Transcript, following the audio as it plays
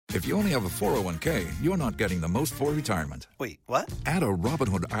If you only have a 401k, you're not getting the most for retirement. Wait, what? Add a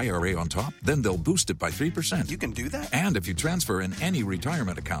Robinhood IRA on top, then they'll boost it by 3%. You can do that? And if you transfer in any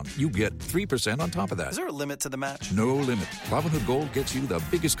retirement account, you get 3% on top of that. Is there a limit to the match? No limit. Robinhood Gold gets you the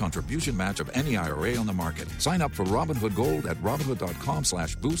biggest contribution match of any IRA on the market. Sign up for Robinhood Gold at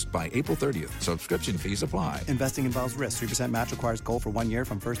Robinhood.com/boost by April 30th. Subscription fees apply. Investing involves risk. 3% match requires gold for 1 year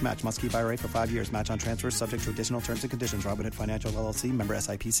from first match. Must keep IRA for 5 years. Match on transfers subject to additional terms and conditions. Robinhood Financial LLC, member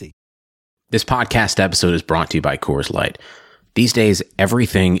SIPC. This podcast episode is brought to you by Coors Light. These days,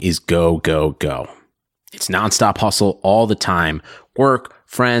 everything is go, go, go. It's nonstop hustle all the time. Work,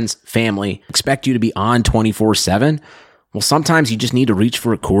 friends, family expect you to be on 24/7. Well, sometimes you just need to reach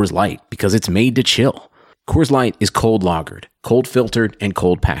for a Coors Light because it's made to chill. Coors Light is cold lagered, cold filtered, and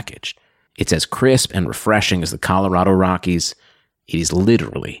cold packaged. It's as crisp and refreshing as the Colorado Rockies. It is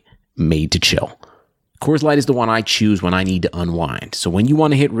literally made to chill. Coors Light is the one I choose when I need to unwind. So when you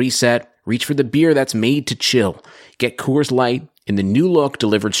want to hit reset, reach for the beer that's made to chill. Get Coors Light in the new look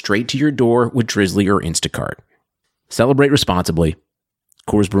delivered straight to your door with Drizzly or Instacart. Celebrate responsibly.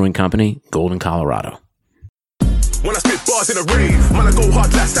 Coors Brewing Company, Golden, Colorado. When I spit bars in a rave, man, I go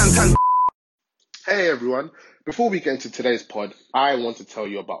hard like Santan. Hey everyone, before we get into today's pod, I want to tell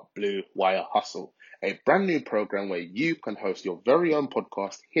you about Blue Wire Hustle, a brand new program where you can host your very own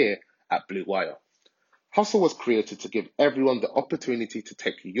podcast here at Blue Wire. Hustle was created to give everyone the opportunity to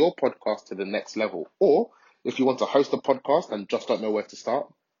take your podcast to the next level. Or if you want to host a podcast and just don't know where to start,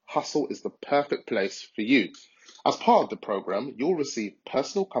 Hustle is the perfect place for you. As part of the program, you'll receive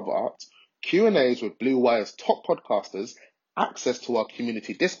personal cover art, Q&As with Blue Wire's top podcasters, access to our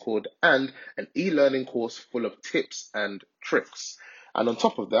community Discord, and an e-learning course full of tips and tricks. And on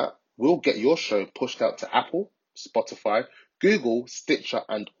top of that, we'll get your show pushed out to Apple, Spotify, Google, Stitcher,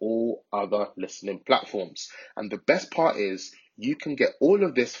 and all other listening platforms. And the best part is you can get all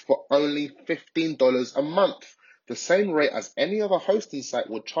of this for only $15 a month, the same rate as any other hosting site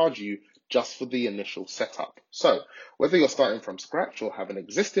will charge you just for the initial setup. So whether you're starting from scratch or have an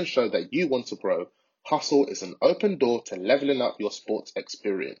existing show that you want to grow, Hustle is an open door to leveling up your sports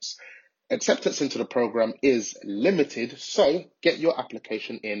experience. Acceptance into the program is limited, so get your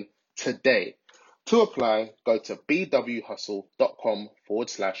application in today. To apply, go to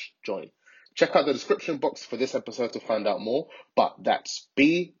bwhustle.com/join. Check out the description box for this episode to find out more, but that's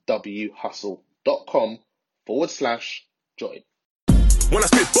bwhustle.com/join. When I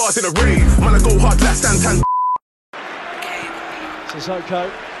spit bars in a rave, man, I go hard like Santan.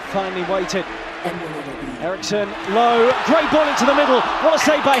 Sissoko finally waited. Eriksson low, great ball into the middle. What a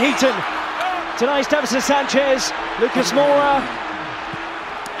save by Heaton. Denies Davinson Sanchez, Lucas Moura,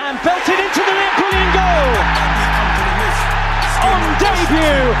 and belted into the net. Brilliant goal. On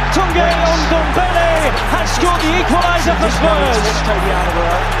debut, Tunge Ndombele has scored the equaliser for Spurs.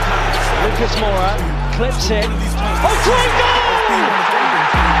 Lucas Moura clips it. Oh, great goal!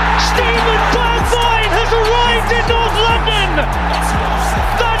 Stephen Bergwijn has arrived in North London.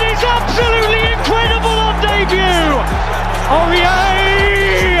 That is absolutely incredible on debut.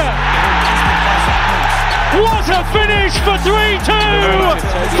 Aurier! What a finish for 3-2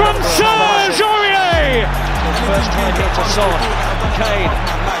 from Serge Aurier! First time hit to Son. Kane,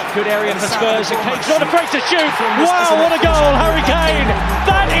 good area for Spurs, and Kane's not afraid to shoot. Wow, what a goal, Harry Kane!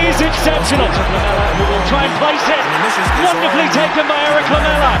 That is exceptional. Lamela, who will try and place it. Wonderfully taken by Eric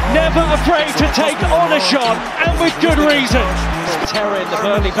Lamela. Never afraid to take on a shot, and with good reason. Terror in the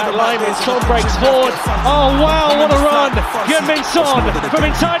Burnley back line when Son breaks forward. Oh wow, what a run! Heung-min Son from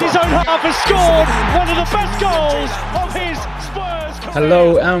inside his own half has scored one of the best goals of his Spurs career.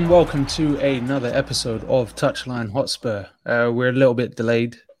 Hello and welcome to another episode of Touchline Hotspur. We're a little bit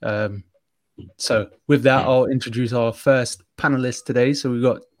delayed. So with that, I'll introduce our first panelist today. So we've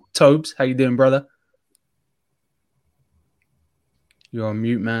got Tobes. How you doing, brother? You're on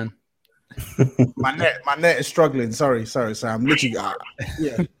mute, man. my net is struggling. Sorry. I'm literally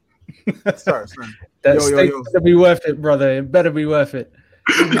yeah. sorry. Better be worth it, brother. It better be worth it.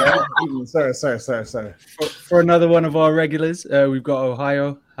 Sorry. For another one of our regulars, we've got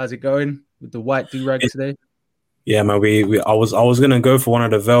Ohio. How's it going with the white do-rag today? Yeah, man. I was gonna go for one of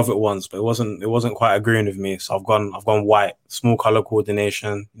the velvet ones, but it wasn't quite agreeing with me. So I've gone white. Small color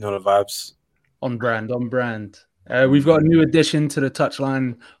coordination. You know the vibes. On brand. We've got a new addition to the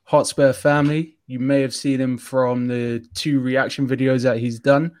Touchline Hotspur family. You may have seen him from the 2 reaction videos that he's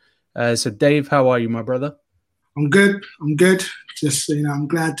done. So, Dave, how are you, my brother? I'm good. Just, I'm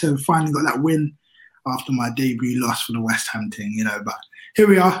glad to have finally got that win after my debut loss for the West Ham team, But here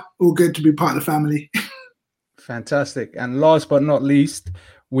we are, all good to be part of the family. Fantastic. And last but not least,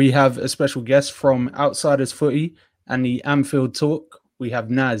 we have a special guest from Outsiders Footy and the Anfield Talk. we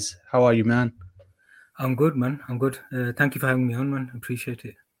have Naz. How are you, man? I'm good, man. I'm good. Thank you for having me on, man. Appreciate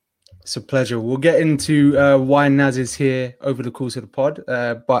it. It's a pleasure. We'll get into why Naz is here over the course of the pod.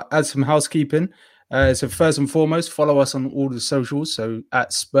 But as some housekeeping, so first and foremost, follow us on all the socials. So at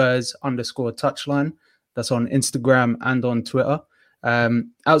Spurs_touchline. That's on Instagram and on Twitter.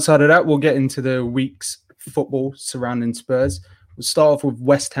 Outside of that, we'll get into the week's football surrounding Spurs. We'll start off with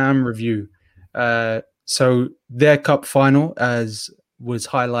West Ham review. So their cup final, as was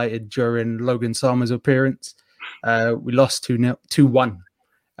highlighted during Logan Salmer's appearance, we lost 2-1.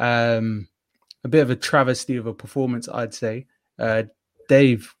 A bit of a travesty of a performance, I'd say.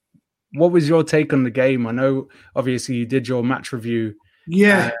 Dave, what was your take on the game? I know, obviously, you did your match review.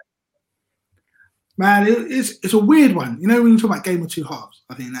 Yeah. Man, it's a weird one. You know, when you talk about game of two halves,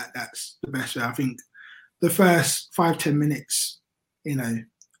 I think that's the best way. I think the first 5-10 minutes, you know,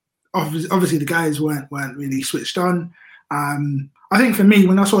 obviously the guys weren't really switched on. I think for me,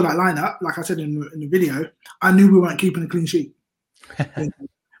 when I saw that lineup, like I said in the video, I knew we weren't keeping a clean sheet.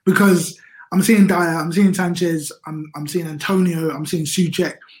 Because I'm seeing Dyer, I'm seeing Sanchez, I'm seeing Antonio, I'm seeing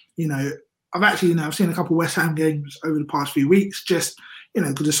Souček. You know, I've seen a couple of West Ham games over the past few weeks, just, you know,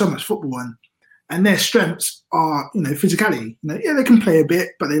 because there's so much football on. And their strengths are, you know, physicality. You know, yeah, they can play a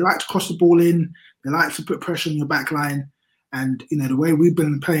bit, but they like to cross the ball in. They like to put pressure on your back line. And, you know, the way we've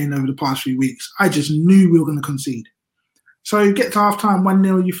been playing over the past few weeks, I just knew we were going to concede. So you get to half-time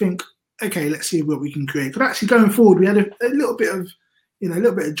 1-0, you think, okay, let's see what we can create. But actually going forward, we had a little bit of, you know, a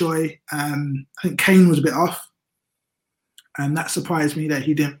little bit of joy. I think Kane was a bit off. And that surprised me that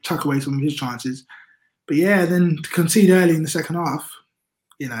he didn't tuck away some of his chances. But yeah, then to concede early in the second half,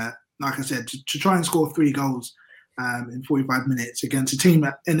 you know, like I said, to try and score 3 goals in 45 minutes against a team,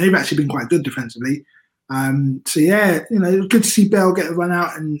 and they've actually been quite good defensively. So yeah, you know, it was good to see Bale get a run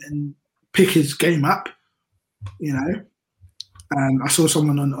out and pick his game up, you know. I saw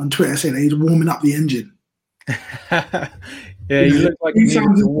someone on Twitter say that he's warming up the engine. Yeah, he looked like he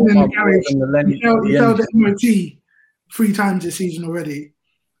needed to warm up he failed the MOT 3 times this season already.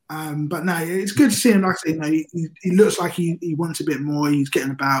 But no, it's good to see him. Like I say, you know, he looks like he wants a bit more. He's getting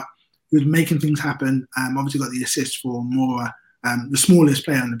about. He was making things happen. Obviously got the assist for Moura, the smallest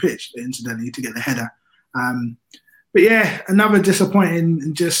player on the pitch, incidentally, to get the header. But yeah, another disappointing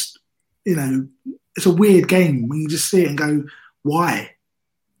and just, you know, it's a weird game when you just see it and go, why?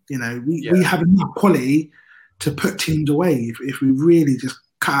 You know, we have enough quality to put teams away if we really just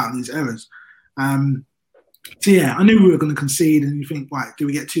cut out these errors. So yeah, I knew we were going to concede, and you think, right, do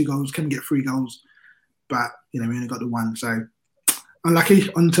we get 2 goals? Can we get 3 goals? But, you know, we only got the 1. So unlucky.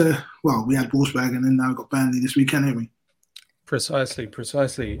 We had Wolfsburg, and then now we've got Burnley this weekend, haven't we? Precisely.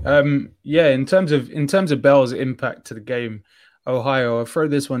 Yeah, in terms of Bell's impact to the game, Ohio, I'll throw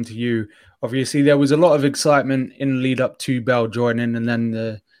this one to you. Obviously, there was a lot of excitement in the lead up to Bell joining, and then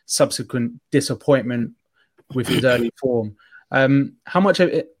the subsequent disappointment with his early form. How much of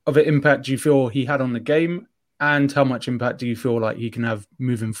an impact do you feel he had on the game, and how much impact do you feel like he can have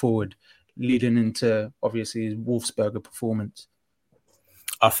moving forward, leading into, obviously, his Wolfsburger performance?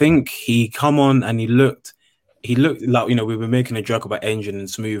 I think he come on and he looked like, you know, we were making a joke about engine and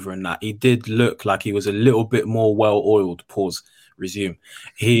smoother and that. He did look like he was a little bit more well-oiled. Pause. Resume.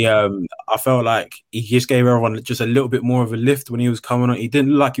 I felt like he just gave everyone just a little bit more of a lift when he was coming on. He didn't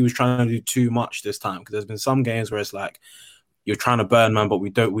look like he was trying to do too much this time, because there's been some games where it's like, you're trying to burn, man, but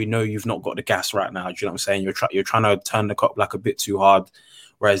we know you've not got the gas right now. Do you know what I'm saying? You're trying to turn the clock like a bit too hard.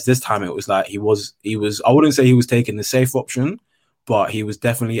 Whereas this time it was like he was. I wouldn't say he was taking the safe option, but he was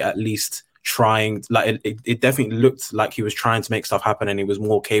definitely at least trying. Like it definitely looked like he was trying to make stuff happen, and he was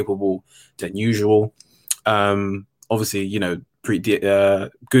more capable than usual. Obviously, you know, pretty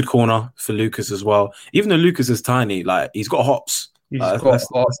good corner for Lucas as well. Even though Lucas is tiny, like he's got hops. He's got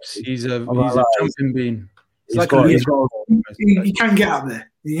hops. He's a jumping bean. He can get up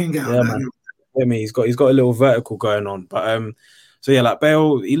there. He can get up there. Man. I mean, he's got a little vertical going on. But so yeah, like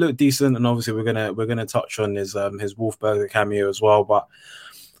Bale, he looked decent, and obviously we're gonna touch on his Wolfsburger cameo as well. But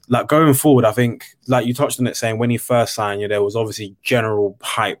like going forward, I think like you touched on it, saying when he first signed, there was obviously general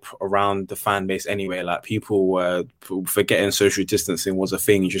hype around the fan base anyway. Like people were forgetting social distancing was a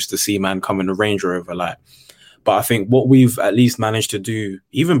thing just to see man come in the Range Rover, like. But I think what we've at least managed to do,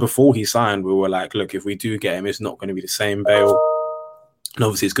 even before he signed, we were like, look, if we do get him, it's not going to be the same Bale. And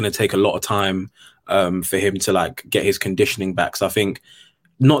obviously it's going to take a lot of time for him to like get his conditioning back. So I think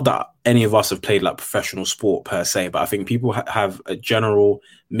not that any of us have played like professional sport per se, but I think people have a general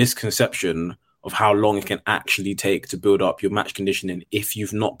misconception of how long it can actually take to build up your match conditioning if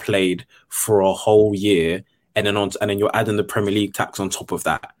you've not played for a whole year, and then you're adding the Premier League tax on top of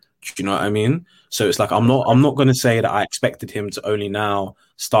that. Do you know what I mean? So it's like I'm not going to say that I expected him to only now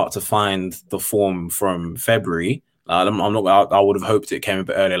start to find the form from February. I would have hoped it came a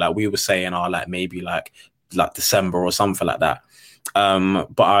bit earlier, like we were saying, like maybe like December or something like that.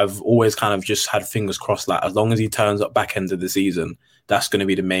 But I've always kind of just had fingers crossed, like as long as he turns up back end of the season, that's going to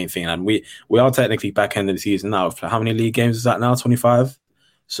be the main thing. And we are technically back end of the season now. How many league games is that now? 25.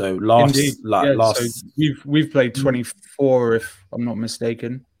 So so we've played 24 if I'm not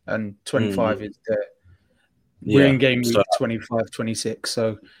mistaken, and 25 is there. We're in game week 25, 26.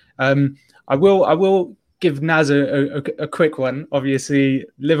 So I will give Naz a quick one. Obviously,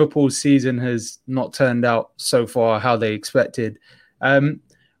 Liverpool's season has not turned out so far how they expected.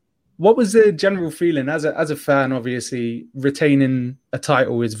 What was the general feeling as a fan? Obviously, retaining a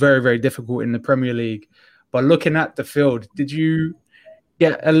title is very, very difficult in the Premier League. But looking at the field, did you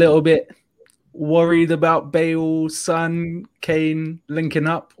get a little bit worried about Bale, Son, Kane linking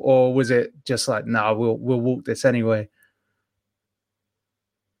up, or was it just like, nah, we'll walk this anyway?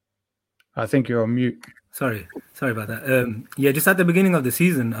 I think you're on mute. Sorry about that. Just at the beginning of the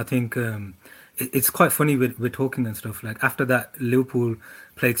season, I think it's quite funny we're talking and stuff. Like after that, Liverpool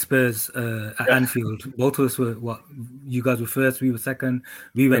played Spurs at Anfield. Both of us were you guys were first, we were second.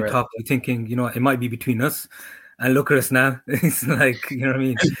 We went top. We're thinking, it might be between us. And look at us now. It's like, you know what I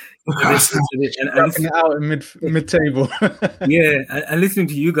mean? and out in mid-table. And listening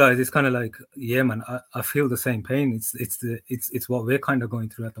to you guys, it's kind of like, yeah, man, I feel the same pain. It's what we're kind of going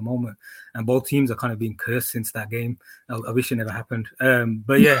through at the moment. And both teams are kind of being cursed since that game. I wish it never happened.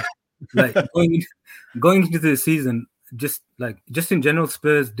 But yeah, like going into the season, just in general,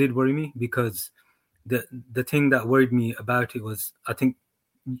 Spurs did worry me because the thing that worried me about it was, I think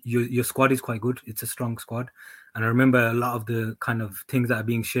your squad is quite good. It's a strong squad. And I remember a lot of the kind of things that are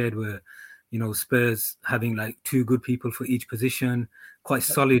being shared were, Spurs having like 2 good people for each position, quite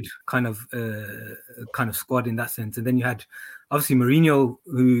solid kind of squad in that sense. And then you had obviously Mourinho,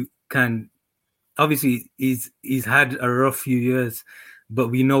 who he's had a rough few years, but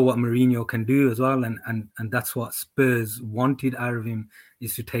we know what Mourinho can do as well. And that's what Spurs wanted out of him,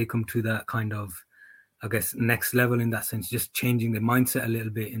 is to take him to that kind of, I guess, next level in that sense, just changing the mindset a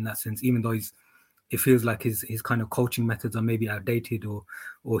little bit in that sense, even though it feels like his kind of coaching methods are maybe outdated,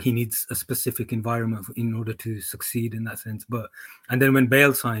 or he needs a specific environment in order to succeed in that sense. And then when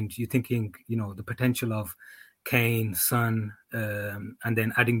Bale signed, you're thinking, the potential of Kane, Son, and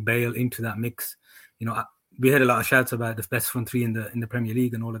then adding Bale into that mix. We had a lot of shouts about the best front three in the Premier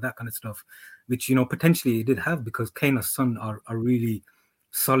League and all of that kind of stuff, which, potentially it did have, because Kane and Son are really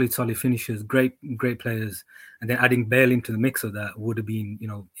solid finishers, great players, and then adding Bale into the mix of that would have been,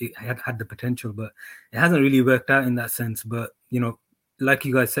 it had the potential, but it hasn't really worked out in that sense. But like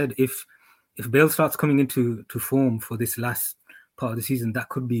you guys said, if Bale starts coming into form for this last part of the season, that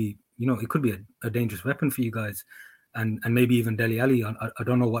could be, it could be a dangerous weapon for you guys, and maybe even Dele Alli. I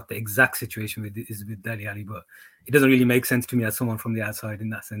don't know what the exact situation is with Dele Alli, but it doesn't really make sense to me as someone from the outside in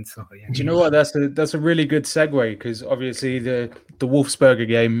that sense. So, yeah. Do you know what? That's a really good segue, because obviously the Wolfsburger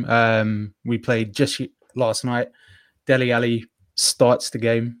game we played just last night, Dele Alli starts the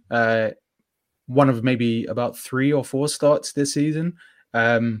game. One of maybe about 3 or 4 starts this season,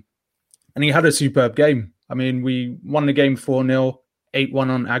 and he had a superb game. I mean, we won the game 4-0, 8-1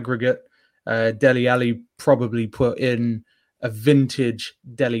 on aggregate. Dele Alli probably put in a vintage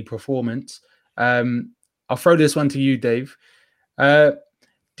Dele performance. I'll throw this one to you, Dave. Do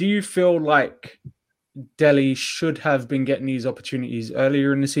you feel like Dele should have been getting these opportunities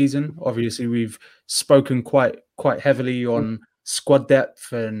earlier in the season? Obviously, we've spoken quite heavily on squad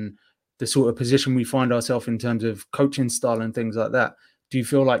depth and the sort of position we find ourselves in terms of coaching style and things like that. Do you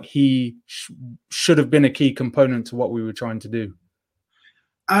feel like he should have been a key component to what we were trying to do?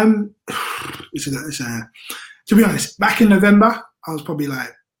 To be honest, back in November, I was probably like,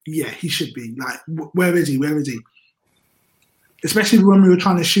 yeah, he should be. Like, where is he? Especially when we were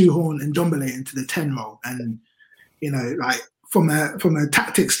trying to shoehorn Ndombele into the 10 role. And, like from a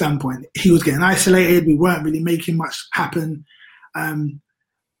tactics standpoint, he was getting isolated. We weren't really making much happen.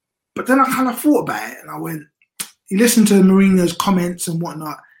 But then I kind of thought about it, and I went, you listen to Mourinho's comments and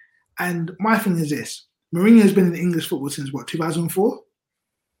whatnot. And my thing is this: Mourinho's been in English football since 2004?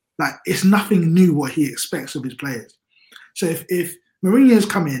 Like, it's nothing new what he expects of his players. So if Mourinho's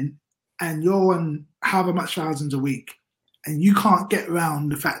come in and you're on however much thousands a week and you can't get around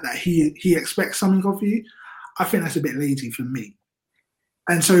the fact that he expects something of you, I think that's a bit lazy for me.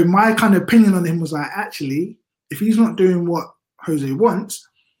 And so my kind of opinion on him was like, actually, if he's not doing what Jose wants,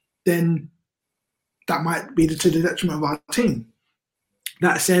 then that might be to the detriment of our team.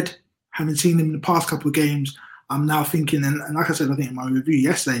 That said, having seen him in the past couple of games, I'm now thinking, and like I said, I think in my review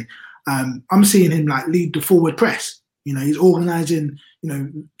yesterday, I'm seeing him like lead the forward press. You know, he's organising, you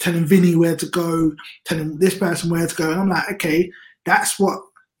know, telling Vinny where to go, telling this person where to go. And I'm like, okay, that's what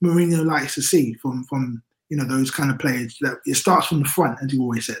Mourinho likes to see from you know, those kind of players. That it starts from the front, as he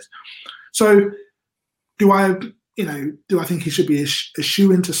always says. So do I think he should be a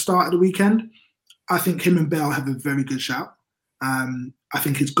shoe-in to start at the weekend? I think him and Bale have a very good shout. I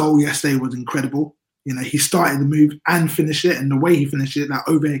think his goal yesterday was incredible. You know, he started the move and finished it, and the way he finished it, that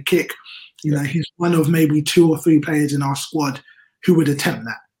overhead kick, you know, he's one of maybe 2 or 3 players in our squad who would attempt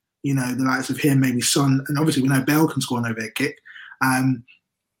that. You know, the likes of him, maybe Son, and obviously we know Bale can score an overhead kick.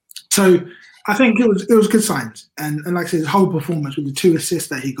 So I think it was good signs. And like I said, his whole performance with the 2 assists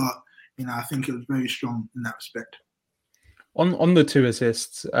that he got, you know, I think it was very strong in that respect. On the 2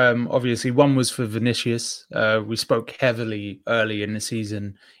 assists, obviously one was for Vinicius. We spoke heavily early in the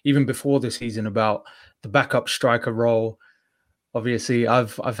season, even before the season, about the backup striker role. Obviously,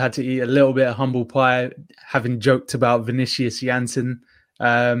 I've had to eat a little bit of humble pie, having joked about Vinicius Janssen.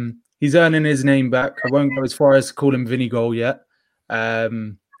 He's earning his name back. I won't go as far as to call him Vinny Goal yet.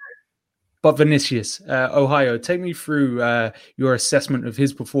 But Vinicius, Ohio, take me through your assessment of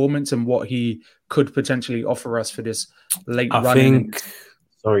his performance and what he could potentially offer us for this late run. I think,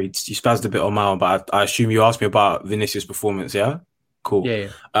 sorry, you spazzed a bit on my own, but I assume you asked me about Vinicius' performance, yeah? Cool. Yeah.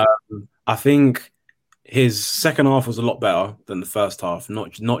 I think his second half was a lot better than the first half,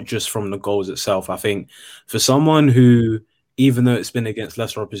 not just from the goals itself. I think for someone who, even though it's been against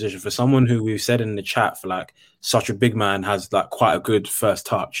lesser opposition, for someone who we've said in the chat for like such a big man has like quite a good first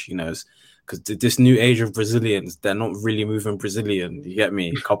touch, you know, because this new age of Brazilians, they're not really moving Brazilian. You get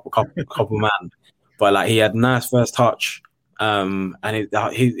me? Couple man. But like he had nice first touch. And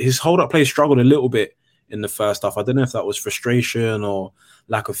his hold-up play struggled a little bit in the first half. I don't know if that was frustration or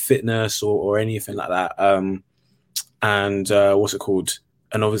lack of fitness or anything like that. What's it called?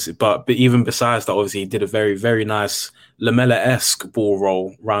 And obviously, but even besides that, obviously he did a very, very nice Lamela-esque ball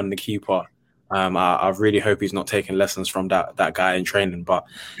roll round the keeper. I really hope he's not taking lessons from that guy in training. But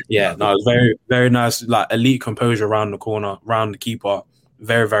yeah, no, it was very, very nice, like elite composure around the corner, round the keeper.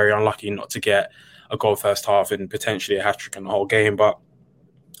 Very, very unlucky not to get a goal first half and potentially a hat-trick in the whole game. But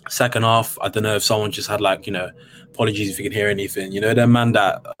second half, I don't know if someone just had like, you know, apologies if you can hear anything. You know, them man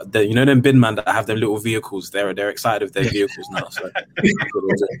them bin man that have them little vehicles. They're excited with their vehicles now. So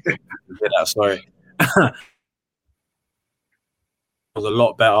sorry. Was a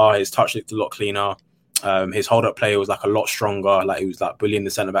lot better. His touch looked a lot cleaner. His hold-up play was like a lot stronger. Like he was like bullying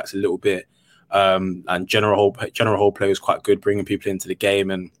the centre backs a little bit. And general whole play was quite good, bringing people into the game.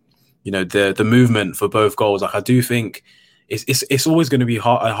 And you know the movement for both goals. Like I do think it's always going to be a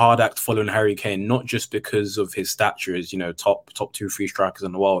hard act following Harry Kane, not just because of his stature as, you know, top 2-3 strikers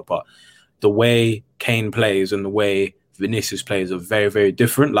in the world, but the way Kane plays and the way Vinicius plays are very, very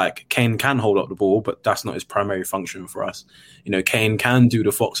different. Like Kane can hold up the ball, but that's not his primary function for us. You know, Kane can do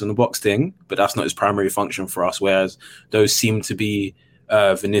the fox in the box thing, but that's not his primary function for us. Whereas those seem to be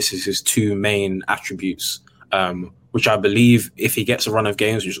Vinicius's 2 main attributes, which I believe if he gets a run of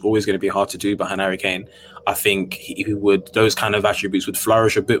games, which is always going to be hard to do behind Harry Kane, I think he would, those kind of attributes would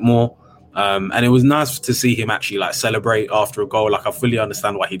flourish a bit more. And it was nice to see him actually like celebrate after a goal. Like I fully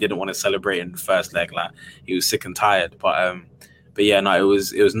understand why he didn't want to celebrate in the first leg. Like he was sick and tired. But yeah, no, it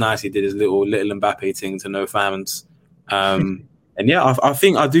was nice. He did his little Mbappe thing to no fans. And yeah,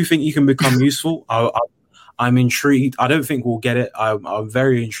 I do think he can become useful. I'm intrigued. I don't think we'll get it. I'm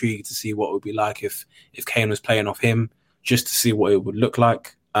very intrigued to see what it would be like if Kane was playing off him, just to see what it would look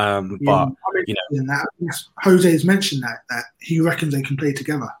like. But you know, Jose's mentioned that he reckons they can play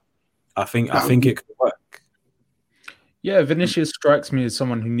together. I think it could work. Yeah, Vinicius strikes me as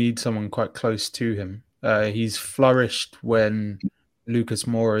someone who needs someone quite close to him. He's flourished when Lucas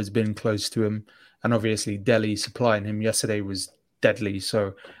Moura has been close to him, and obviously Dele supplying him yesterday was deadly.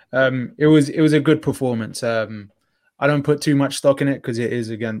 So it was a good performance. I don't put too much stock in it because it is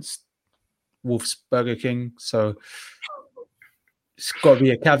against Wolfsburger King, so it's got to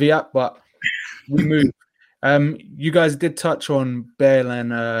be a caveat. But we move. You guys did touch on Bale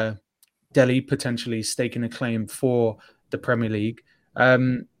and Dele potentially staking a claim for the Premier League.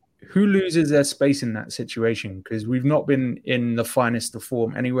 Who loses their space in that situation? Because we've not been in the finest of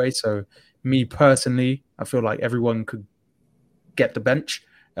form anyway. So me personally, I feel like everyone could get the bench.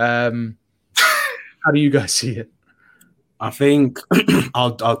 How do you guys see it? I think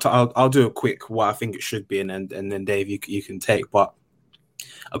I'll do a quick what I think it should be, and then Dave, you can take. But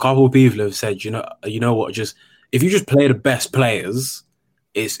a couple of people have said, you know what, just if you just play the best players,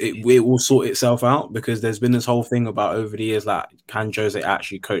 it will sort itself out, because there's been this whole thing about over the years, like, can Jose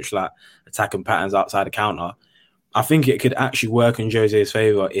actually coach like attacking patterns outside the counter? I think it could actually work in Jose's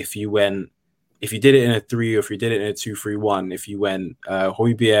favor if you did it in a 3 or if you did it in a 2-3-1. If you went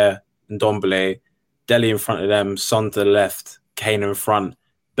Højbjerg and Ndombele, Dele in front of them, Son to the left, Kane in front,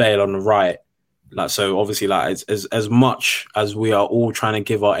 Bale on the right. Like, so obviously, like as much as we are all trying to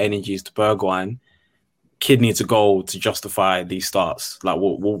give our energies to Bergwijn, Kid needs a goal to justify these starts. Like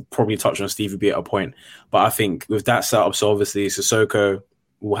we'll probably touch on Stevie B at a point, but I think with that setup, so obviously Sissoko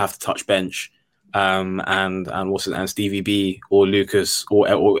will have to touch bench, and Stevie B or Lucas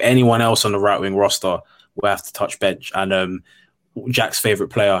or anyone else on the right wing roster will have to touch bench, and Jack's favorite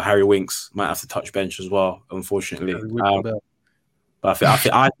player Harry Winks might have to touch bench as well, unfortunately. But I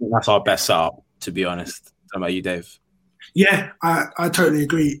think that's our best setup, to be honest. How about you, Dave? Yeah, I totally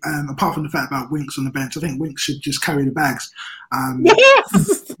agree. Apart from the fact about Winks on the bench, I think Winks should just carry the bags.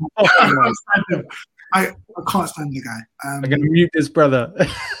 Yes! I can't stand the guy. I'm going to mute this brother.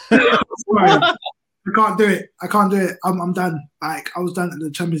 I can't do it. I'm done. Like, I was done at the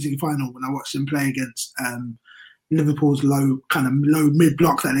Champions League final when I watched him play against Liverpool's low mid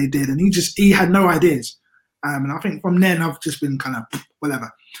block that they did, and he had no ideas. And I think from then I've just been kind of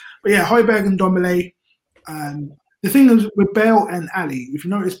whatever. But yeah, Højbjerg and Ndombele. The thing is with Bale and Ali, if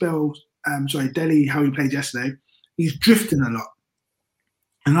you notice Dele, how he played yesterday, he's drifting a lot.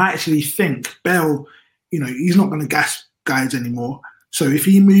 And I actually think Bale, he's not going to gas guys anymore. So if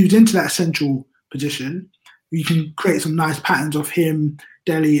he moves into that central position, you can create some nice patterns of him,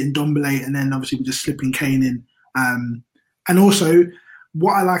 Dele and Ndombele, and then obviously we're just slipping Kane in. And also,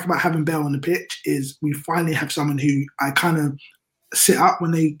 what I like about having Bale on the pitch is we finally have someone who I kind of sit up when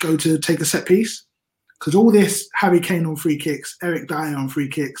they go to take a set piece. Because all this Harry Kane on free kicks, Eric Dyer on free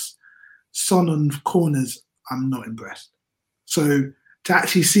kicks, Son on corners, I'm not impressed. So to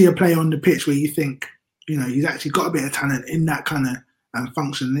actually see a player on the pitch where you think, he's actually got a bit of talent in that kind of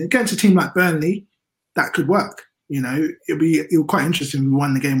function. And against a team like Burnley, that could work. It'll be quite interesting if we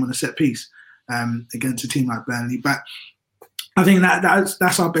won the game on a set piece against a team like Burnley. But I think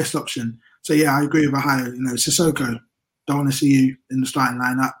that's our best option. So yeah, I agree with Ahayo. Sissoko, don't want to see you in the starting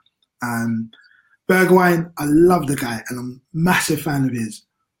lineup. Bergwijn, I love the guy and I'm a massive fan of his,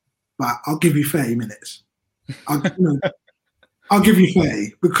 but I'll give you 30 minutes. I'll give you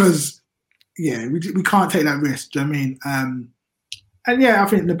 30 because, yeah, we can't take that risk. Do you know what I mean? And yeah, I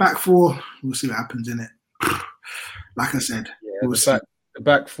think the back four, we'll see what happens in it. Like I said, the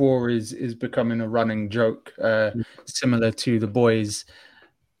back four is becoming a running joke, similar to the boys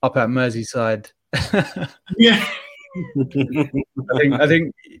up at Merseyside. Yeah. I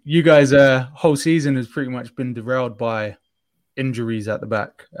think you guys' whole season has pretty much been derailed by injuries at the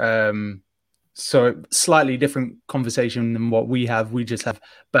back. So slightly different conversation than what we have. We just have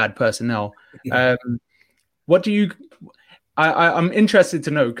bad personnel. What do you? I'm interested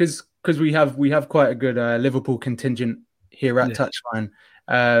to know because we have quite a good Liverpool contingent here at Touchline.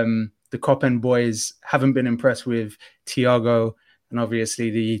 The Coppen boys haven't been impressed with Thiago, and obviously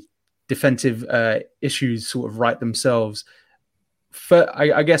the defensive issues sort of right themselves.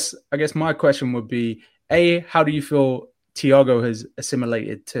 I guess my question would be: A, how do you feel Thiago has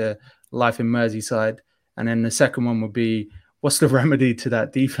assimilated to life in Merseyside? And then the second one would be, what's the remedy to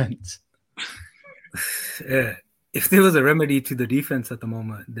that defense? Yeah, if there was a remedy to the defense at the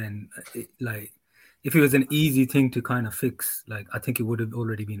moment, then if it was an easy thing to kind of fix, I think it would have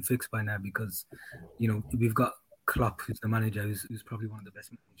already been fixed by now because, we've got Klopp, who's the manager, who's probably one of the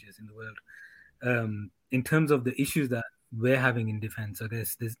best managers in the world. In terms of the issues that we're having in defense, I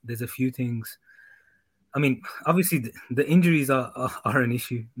guess there's a few things. I mean, obviously the injuries are an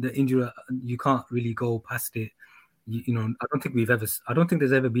issue. The injury, you can't really go past it. I don't think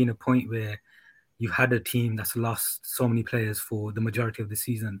there's ever been a point where you've had a team that's lost so many players for the majority of the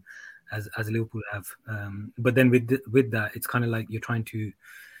season as Liverpool have. But then with that, it's kind of like you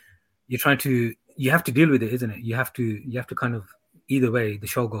have to deal with it, isn't it? You have to kind of, either way, the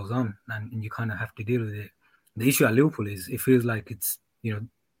show goes on and you kind of have to deal with it. The issue at Liverpool is it feels like it's,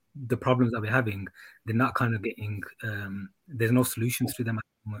 the problems that we're having, they're not kind of getting, there's no solutions to them at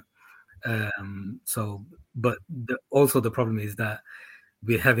the moment. But also the problem is that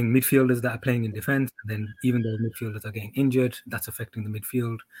we're having midfielders that are playing in defence, and then even though midfielders are getting injured, that's affecting the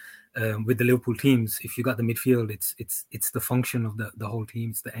midfield. With the Liverpool teams, if you got the midfield, it's the function of the whole team,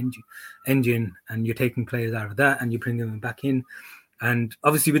 it's the engine, and you're taking players out of that and you're bringing them back in. And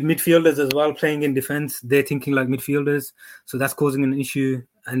obviously with midfielders as well playing in defence, they're thinking like midfielders, so that's causing an issue.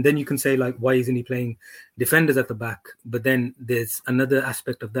 And then you can say why isn't he playing defenders at the back? But then there's another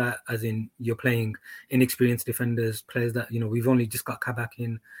aspect of that, as in you're playing inexperienced defenders, players that we've only just got Kabak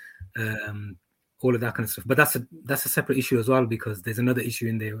in, all of that kind of stuff. But that's a separate issue as well, because there's another issue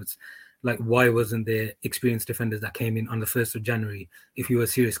in there. It's Like, why wasn't there experienced defenders that came in on the 1st of January? If you were a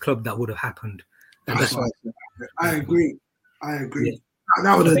serious club, that would have happened. And that's why I agree. Yeah.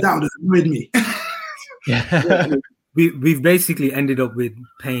 That would have annoyed me. Yeah. We've basically ended up with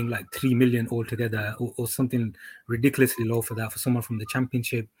paying like 3 million altogether, or something ridiculously low for that, for someone from the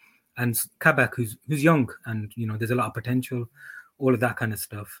Championship, and Kabak who's young, and there's a lot of potential, all of that kind of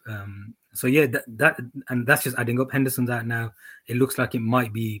stuff. So yeah, that's just adding up. Henderson's out now. It looks like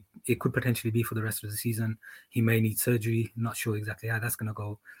it could potentially be for the rest of the season. He may need surgery. Not sure exactly how that's going to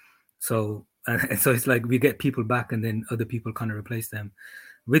go. So it's like we get people back and then other people kind of replace them.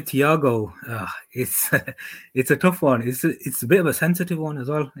 With Thiago, it's a tough one. It's a bit of a sensitive one as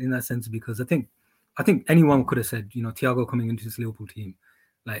well in that sense, because I think anyone could have said, Thiago coming into this Liverpool team,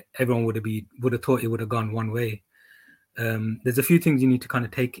 like everyone would have thought it would have gone one way. There's a few things you need to kind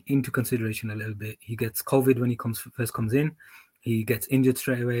of take into consideration a little bit. He gets COVID when he first comes in. He gets injured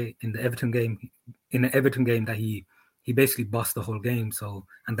straight away in the Everton game. In the Everton game that he basically bossed the whole game. So,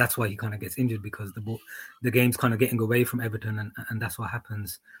 and that's why he kind of gets injured, because the game's kind of getting away from Everton, and that's what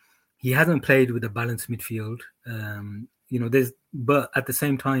happens. He hasn't played with a balanced midfield. But at the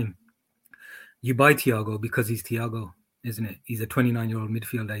same time, you buy Thiago because he's Thiago, isn't it? He's a 29-year-old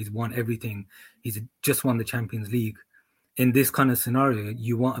midfielder. He's won everything. He's just won the Champions League. In this kind of scenario,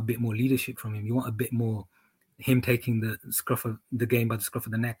 you want a bit more leadership from him. You want a bit more him taking the game by the scruff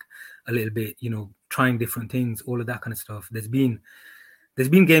of the neck a little bit, trying different things, all of that kind of stuff. There's been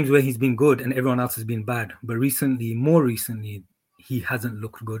games where he's been good and everyone else has been bad, but more recently, he hasn't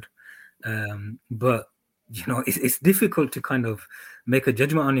looked good. But it's difficult to kind of make a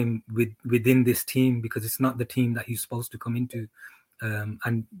judgment on him within this team, because it's not the team that he's supposed to come into.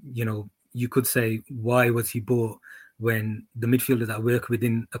 And you could say, why was he bought when the midfielders that work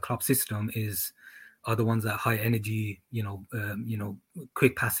within a Klopp system are the ones that high energy,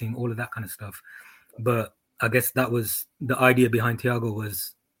 quick passing, all of that kind of stuff. But I guess that was the idea behind Thiago,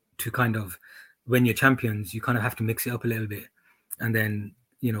 was to kind of, when you're champions, you kind of have to mix it up a little bit. And then,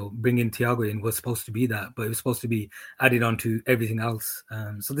 bringing Thiago in was supposed to be that, but it was supposed to be added on to everything else.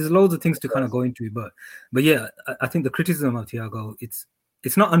 So there's loads of things to kind of go into, but yeah, I think the criticism of Thiago, it's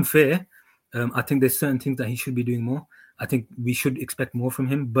not unfair. I think there's certain things that he should be doing more. I think we should expect more from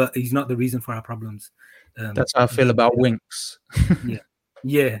him, but he's not the reason for our problems. That's how I feel about Winks.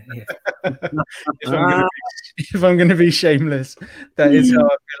 Yeah. If I'm going to be shameless, that is how I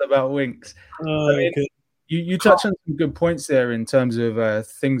feel about Winks. You touched on some good points there in terms of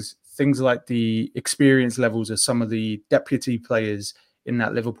things like the experience levels of some of the deputy players in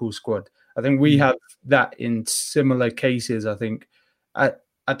that Liverpool squad. I think we have that in similar cases. I think at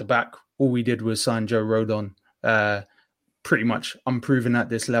the back, all we did was sign Joe Rodon, pretty much unproven at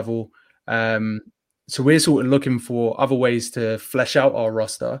this level. So we're sort of looking for other ways to flesh out our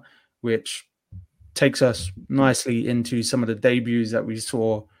roster, which takes us nicely into some of the debuts that we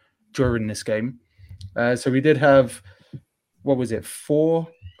saw during this game. So we did have, four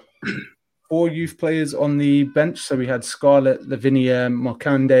youth players on the bench. So we had Scarlett, Lavinia,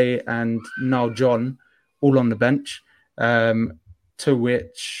 Mokande, and now John, all on the bench. To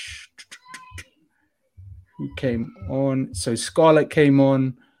which, who came on? So Scarlett came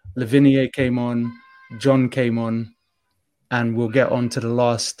on, Lavinia came on, John came on, and we'll get on to the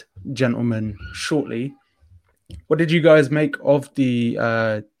last gentleman shortly. What did you guys make of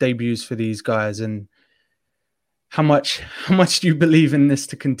the debuts for these guys, and how much do you believe in this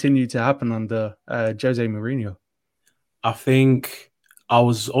to continue to happen under Jose Mourinho? I think I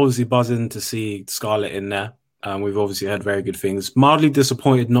was obviously buzzing to see Scarlett in there. We've obviously heard very good things. Mildly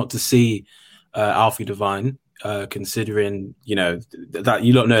disappointed not to see Alfie Devine, considering that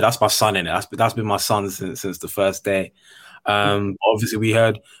you don't know that's my son in it. That's been my son since the first day. Obviously we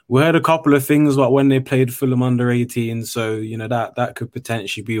heard a couple of things about when they played Fulham under 18, so that could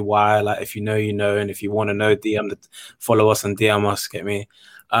potentially be why. Like, if you know, and if you want to know, follow us and DM us, get me.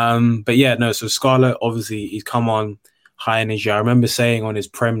 But yeah, no, so Scarlett, obviously he's come on high energy. I remember saying on his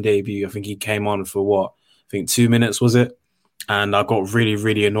Prem debut, I think he came on for 2 minutes, was it? And I got really,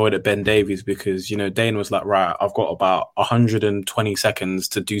 really annoyed at Ben Davies because, Dane was like, right, I've got about 120 seconds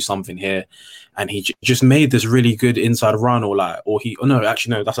to do something here. And he just made this really good inside run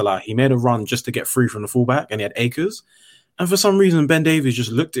that's a lie. He made a run just to get free from the fullback, and he had Akers. And for some reason, Ben Davies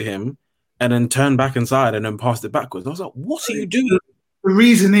just looked at him and then turned back inside and then passed it backwards. I was like, what are you doing? The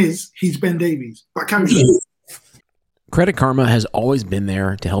reason is he's Ben Davies. But can we... Credit Karma has always been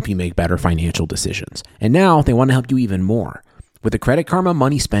there to help you make better financial decisions. And now they want to help you even more. With a Credit Karma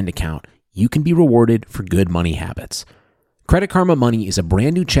Money Spend account, you can be rewarded for good money habits. Credit Karma Money is a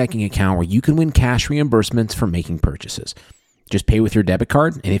brand new checking account where you can win cash reimbursements for making purchases. Just pay with your debit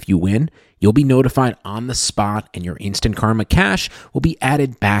card, and if you win, you'll be notified on the spot, and your Instant Karma cash will be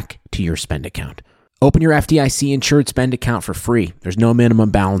added back to your spend account. Open your FDIC insured spend account for free. There's no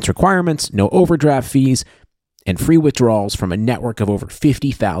minimum balance requirements, no overdraft fees, and free withdrawals from a network of over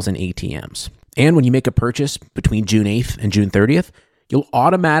 50,000 ATMs. And when you make a purchase between June 8th and June 30th, you'll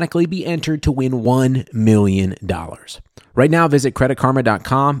automatically be entered to win $1 million. Right now, visit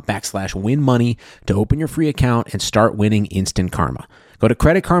creditkarma.com/winmoney to open your free account and start winning instant karma. Go to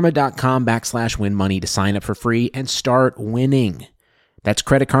creditkarma.com/winmoney to sign up for free and start winning. That's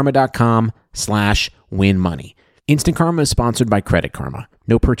creditkarma.com/winmoney. Instant Karma is sponsored by Credit Karma.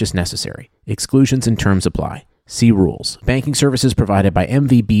 No purchase necessary. Exclusions and terms apply. See rules. Banking services provided by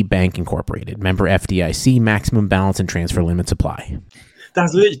MVB Bank Incorporated. Member FDIC. Maximum balance and transfer limits apply.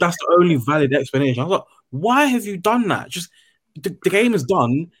 That's the only valid explanation. I was like, why have you done that? Just the game is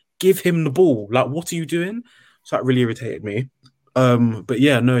done. Give him the ball. Like, what are you doing? So that really irritated me. But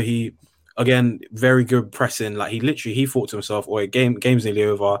yeah, no, he again very good pressing. Like he thought to himself, "Oh, game's nearly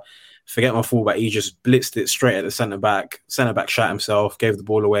over. Forget my fullback." He just blitzed it straight at the centre back. Centre back shot himself, gave the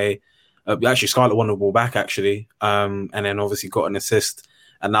ball away. Actually, Scarlett won the ball back, actually, and then obviously got an assist.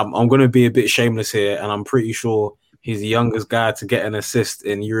 And I'm going to be a bit shameless here, and I'm pretty sure he's the youngest guy to get an assist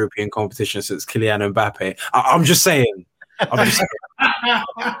in European competition since Kylian Mbappe. I'm just saying. You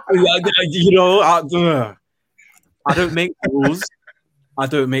know, I don't make the rules. I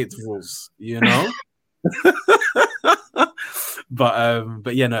don't make the rules, you know?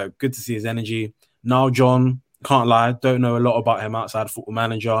 But yeah, no, good to see his energy. Now, John, can't lie, don't know a lot about him outside of Football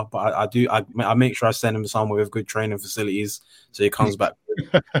Manager, but I make sure I send him somewhere with good training facilities so he comes back.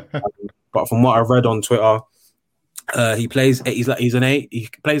 But from what I've read on Twitter, he plays 8. He's an 8. He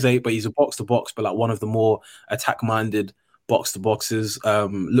plays 8, but he's a box to box, but like one of the more attack minded box to boxes.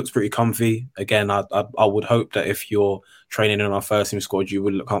 Looks pretty comfy. Again, I would hope that if you're training in our first team squad, you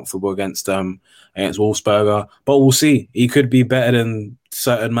would look comfortable against Wolfsberger. But we'll see. He could be better than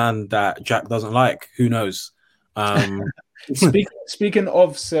certain man that Jack doesn't like. Who knows? Speaking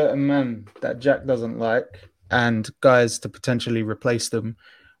of certain men that Jack doesn't like and guys to potentially replace them,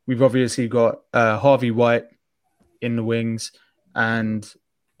 we've obviously got Harvey White in the wings and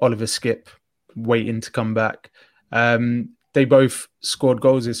Oliver Skipp waiting to come back. They both scored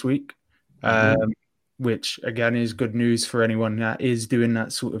goals this week, which again is good news for anyone that is doing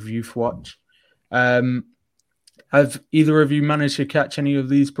that sort of youth watch. Have either of you managed to catch any of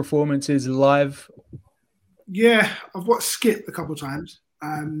these performances live? Yeah, I've watched Skipp a couple of times.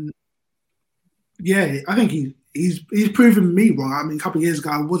 Yeah, I think he's proven me wrong. I mean, a couple of years ago,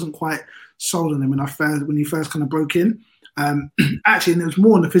 I wasn't quite sold on him when he first kind of broke in. Actually, and it was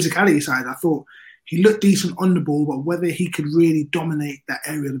more on the physicality side. I thought he looked decent on the ball, but whether he could really dominate that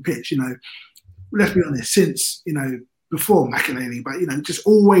area of the pitch, let's be honest, since, before Makelele, but, just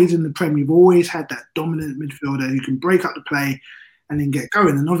always in the Premier, you've always had that dominant midfielder who can break up the play and then get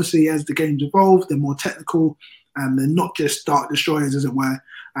going. And obviously, as the game's evolved, they're more technical. They're not just start destroyers, as it were.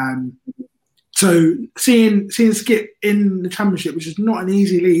 So seeing Skipp in the Championship, which is not an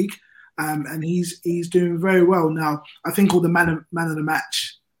easy league, and he's doing very well. Now, I think all the man of the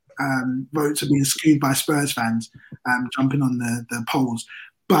match votes are being skewed by Spurs fans jumping on the polls.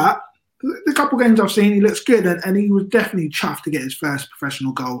 But the couple of games I've seen, he looks good, and he was definitely chuffed to get his first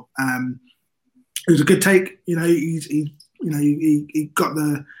professional goal. It was a good take. He got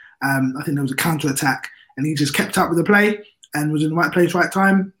the. I think there was a counter attack, and he just kept up with the play and was in the right place, right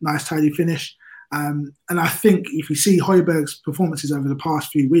time. Nice, tidy finish. And I think if you see Højbjerg's performances over the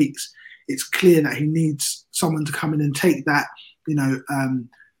past few weeks, it's clear that he needs someone to come in and take that,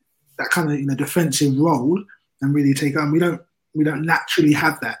 that kind of defensive role and really take on. We don't naturally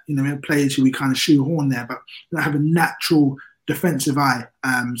have that. We have players who we kind of shoehorn there, but we don't have a natural defensive eye.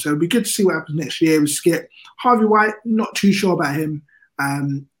 So it'll be good to see what happens next year with Skipp. Harvey White, not too sure about him.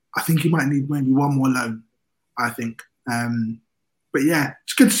 I think he might need maybe one more loan, I think. But yeah,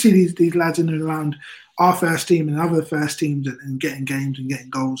 it's good to see these lads in and around our first team and other first teams and getting games and getting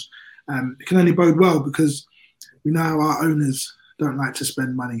goals. It can only bode well because we know our owners don't like to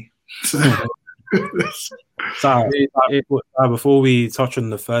spend money. So, before we touch on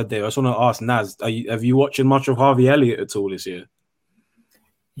the third day, I just want to ask Naz, have you watching much of Harvey Elliott at all this year?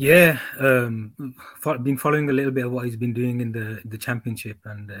 Yeah, been following a little bit of what he's been doing in the Championship,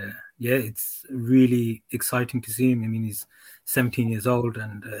 and yeah, it's really exciting to see him. I mean, he's 17 years old,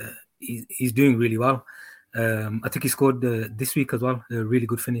 and he's doing really well. I think he scored this week as well, a really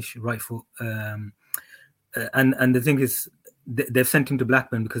good finish, right foot. And the thing is, they've sent him to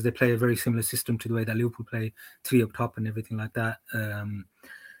Blackburn because they play a very similar system to the way that Liverpool play, 3 up top and everything like that.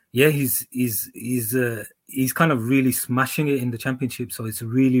 Yeah, he's he's kind of really smashing it in the Championship. So it's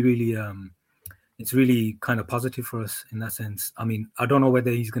really kind of positive for us in that sense. I mean, I don't know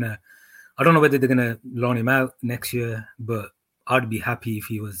whether they're gonna loan him out next year, but I'd be happy if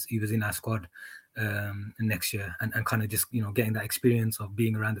he was in our squad next year and kind of just, you know, getting that experience of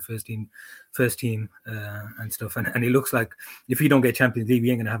being around the first team and stuff. And it looks like if we don't get Champions League,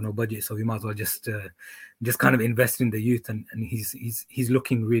 we ain't gonna have no budget, so we might as well just kind of invest in the youth. And he's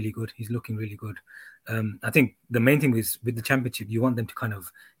looking really good. He's looking really good. I think the main thing is with the Championship, you want them to kind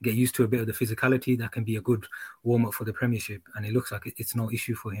of get used to a bit of the physicality that can be a good warm up for the Premiership, and it looks like it's no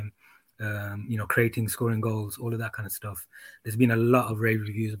issue for him. You know, creating, scoring goals, all of that kind of stuff. There's been a lot of rave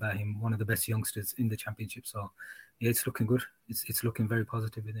reviews about him, one of the best youngsters in the Championship. So, yeah, it's looking good. It's looking very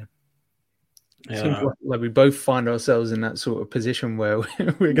positive with him. Yeah. Seems like we both find ourselves in that sort of position where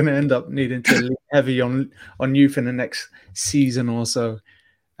we're going to end up needing to lean heavy on youth in the next season or so.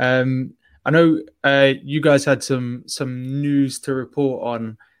 I know you guys had some news to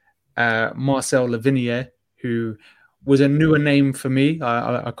report on Marcel Lavinier, who was a newer name for me.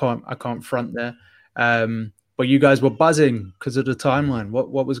 I can't front there. But you guys were buzzing because of the timeline.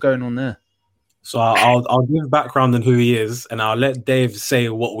 What was going on there? So I'll give background on who he is, and I'll let Dave say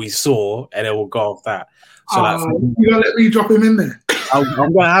what we saw, and then we'll go off that. So you gonna let me drop him in there? I'm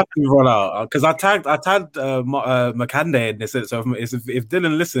gonna have to roll out because I tagged Makande in this. So if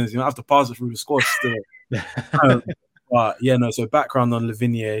Dylan listens, you don't have to pass it through the squad still. But yeah, no. So background on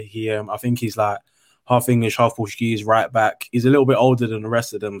Lavinier, he I think he's like half English, half Portuguese, right back. He's a little bit older than the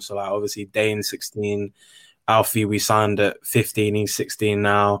rest of them. So like obviously Dane 16, Alfie we signed at 15, he's 16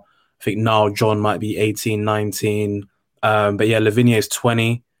 now. I think now John might be 18, 19. But yeah, Lavinier is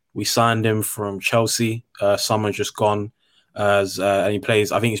 20. We signed him from Chelsea. Summer just gone. And he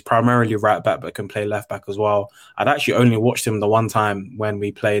plays, I think he's primarily right back, but can play left back as well. I'd actually only watched him the one time when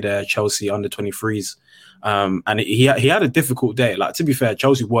we played Chelsea under 23s. And he had a difficult day. Like, to be fair,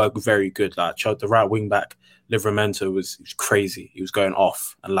 Chelsea were very good. Like, the right wing back, Livramento, was crazy. He was going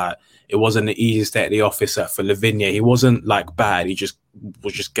off, and like it wasn't the easiest day at the office for Lavinier. He wasn't like bad. He just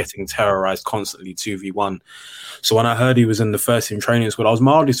was just getting terrorized constantly 2v1. So when I heard he was in the first team training squad, I was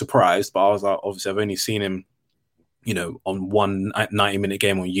mildly surprised. But I was like, obviously, I've only seen him, you know, on one 90-minute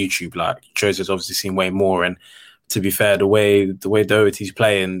game on YouTube. Like, Jose's obviously seen way more. And to be fair, the way Doherty's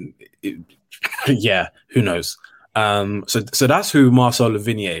playing, yeah, who knows? So that's who Marcel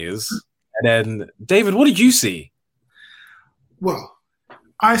Lavinier is. And then, David, what did you see? Well,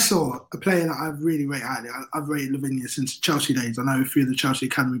 I saw a player that I've really rated highly. I've rated Lavinier since Chelsea days. I know a few of the Chelsea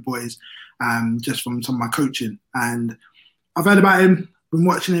Academy boys just from some of my coaching. And I've heard about him, been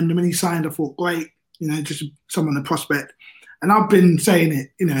watching him. The minute he signed, I thought, great, you know, just someone a prospect. And I've been saying it,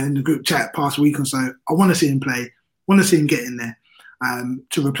 you know, in the group chat past week or so. I want to see him play, want to see him get in there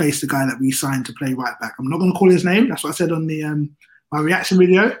to replace the guy that we signed to play right back. I'm not going to call his name. That's what I said on the my reaction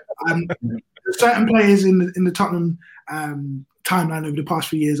video. Certain players in the Tottenham timeline over the past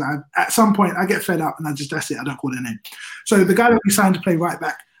few years, at some point I get fed up and that's it. I don't call their name. So the guy that we signed to play right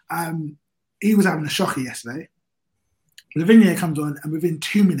back, he was having a shocker yesterday. Lavinier comes on, and within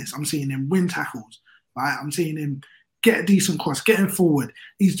 2 minutes, I'm seeing him win tackles. Right, I'm seeing him get a decent cross, getting forward.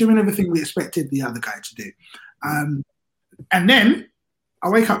 He's doing everything we expected the other guy to do. And then I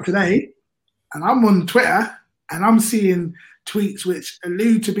wake up today, and I'm on Twitter, and I'm seeing tweets which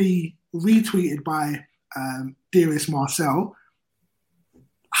allude to be retweeted by Dearest Marcel,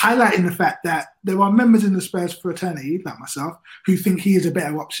 highlighting the fact that there are members in the Spurs fraternity, like myself, who think he is a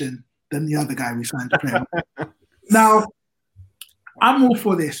better option than the other guy we signed to play. Now, I'm all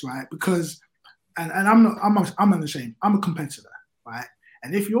for this, right? Because, and I'm unashamed. I'm a competitor, right?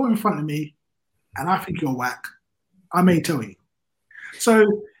 And if you're in front of me and I think you're whack, I may tell you. So,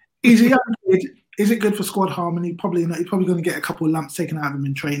 he's a young kid. Is it good for squad harmony? Probably not. He's probably going to get a couple of lumps taken out of him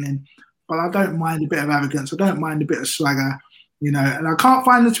in training. But I don't mind a bit of arrogance. I don't mind a bit of swagger, you know. And I can't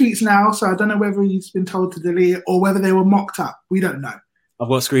find the tweets now, so I don't know whether he's been told to delete it or whether they were mocked up. We don't know. I've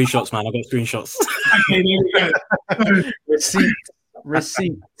got screenshots, man. I've got screenshots. Okay, there we go.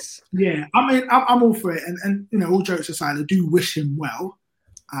 Receipts. Yeah, I mean, I'm all for it. And you know, all jokes aside, I do wish him well.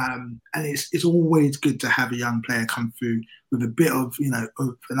 And it's always good to have a young player come through with a bit of, you know,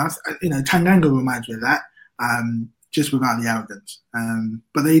 Tanganga reminds me of that, just without the arrogance.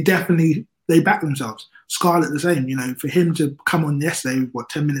 But they back themselves. Scarlett the same, you know, for him to come on yesterday,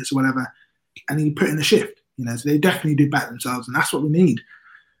 10 minutes or whatever, and he put in a shift, you know, so they definitely do back themselves, and that's what we need.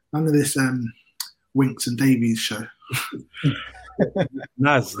 None of this Winks and Davies show.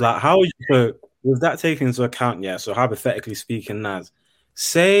 Naz, like, how would you, with that taken into account, yeah, so hypothetically speaking, Naz,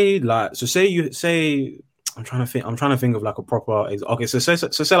 say I'm trying to think of like a proper, okay, so say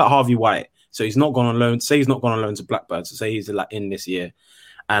like Harvey White So he's not gone on loan. Say he's not gone on loan to Blackburn. So say he's like in this year,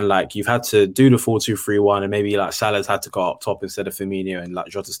 and like you've had to do the 4-2-3-1, and maybe like Salah's had to go up top instead of Firmino, and like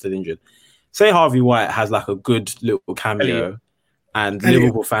Jota's still injured. Say Harvey White has like a good little cameo, and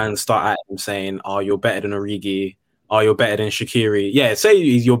Liverpool fans start at him saying, "Oh, you're better than Origi. Oh, you're better than Shaqiri." Yeah, say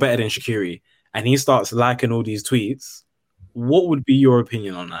you're better than Shaqiri, and he starts liking all these tweets. What would be your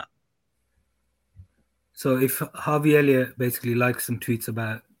opinion on that? So if Harvey Elliott basically likes some tweets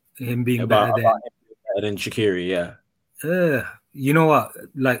about him being better than Shaqiri, yeah. You know what?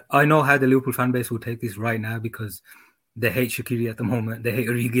 Like, I know how the Liverpool fan base will take this right now because they hate Shaqiri at the moment. They hate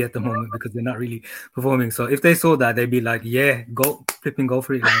Origi at the moment because they're not really performing. So if they saw that, they'd be like, yeah, go for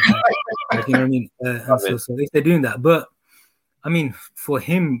it. Like, you know what I mean? So if they're doing that. But, I mean, for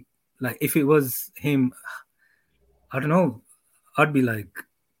him, like, if it was him, I don't know. I'd be like,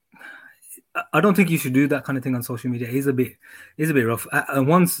 I don't think you should do that kind of thing on social media. It's a bit rough. On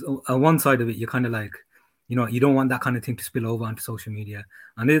one side of it, you're kind of like, you know, you don't want that kind of thing to spill over onto social media.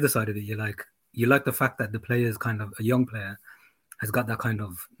 On the other side of it, you like the fact that the player is kind of a young player, has got that kind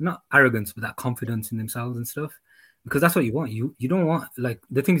of not arrogance, but that confidence in themselves and stuff. Because that's what you want. You don't want, like,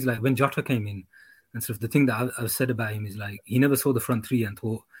 the thing is, like, when Jota came in and stuff, the thing that I've said about him is, like, he never saw the front three and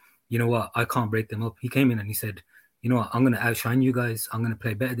thought, you know what, I can't break them up. He came in and he said, you know what, I'm going to outshine you guys. I'm going to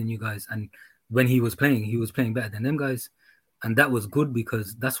play better than you guys. And when he was playing better than them guys. And that was good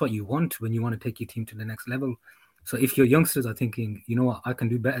because that's what you want when you want to take your team to the next level. So if your youngsters are thinking, you know what, I can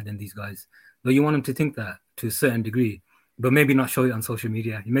do better than these guys, though you want them to think that to a certain degree, but maybe not show it on social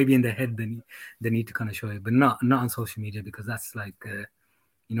media. Maybe in their head they need to kind of show it, but not on social media, because that's like,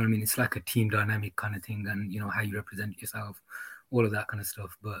 you know what I mean? It's like a team dynamic kind of thing, and, you know, how you represent yourself, all of that kind of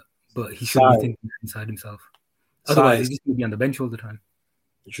stuff. But he should be thinking inside himself. Otherwise, he's just going to be on the bench all the time.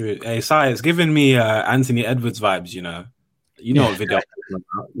 True. Hey, Sai, it's giving me Anthony Edwards vibes, you know. You know what video. You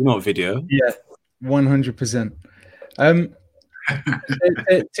know what video. Yeah, 100%.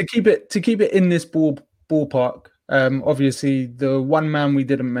 To keep it in this ballpark, obviously the one man we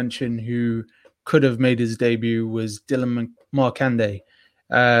didn't mention who could have made his debut was Dylan Markande.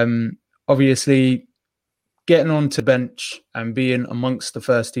 Obviously, getting onto bench and being amongst the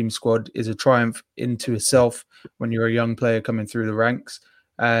first team squad is a triumph into itself when you're a young player coming through the ranks.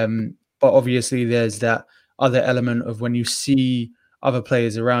 But obviously there's that other element of when you see other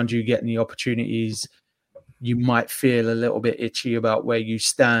players around you getting the opportunities, you might feel a little bit itchy about where you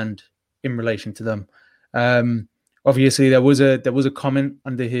stand in relation to them. Obviously there was a comment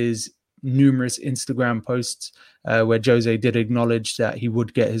under his numerous Instagram posts where Jose did acknowledge that he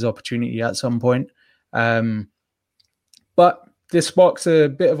would get his opportunity at some point. But this sparks a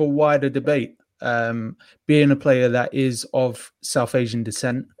bit of a wider debate. Being a player that is of South Asian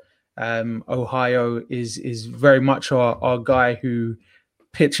descent, Ohio is very much our guy who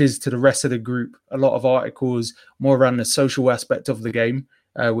pitches to the rest of the group a lot of articles more around the social aspect of the game,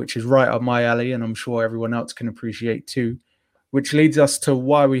 which is right up my alley, and I'm sure everyone else can appreciate too. Which leads us to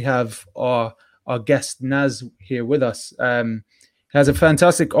why we have our guest Naz here with us. He has a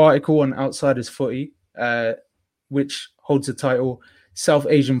fantastic article on Outsiders Footy, which holds the title South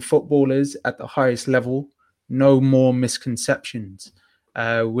Asian Footballers at the Highest Level, No More Misconceptions,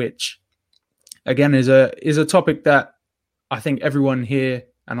 which again is a topic that I think everyone here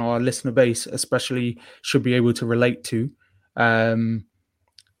and our listener base especially should be able to relate to.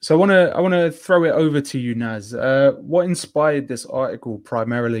 So I want to throw it over to you, Naz. What inspired this article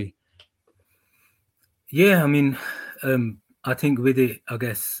primarily? Yeah, I mean, I think with it, I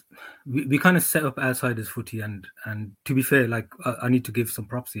guess we kind of set up Outsiders Footy, and to be fair, like I need to give some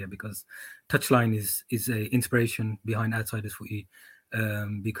props here because Touchline is a inspiration behind Outsiders Footy,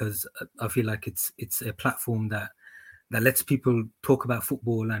 because I feel like it's a platform that lets people talk about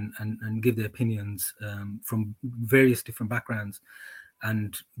football and give their opinions from various different backgrounds.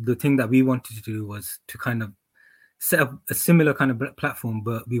 And the thing that we wanted to do was to kind of set up a similar kind of platform,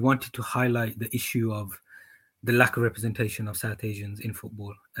 but we wanted to highlight the issue of the lack of representation of South Asians in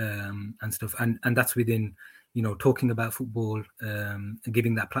football and stuff. And that's within, you know, talking about football,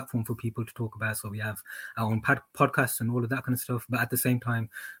 giving that platform for people to talk about. So we have our own podcasts and all of that kind of stuff, but at the same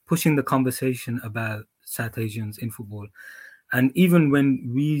time, pushing the conversation about South Asians in football. And even when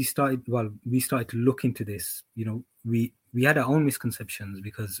we started to look into this, you know, we had our own misconceptions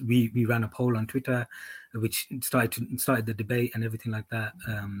because we ran a poll on Twitter, which started the debate and everything like that.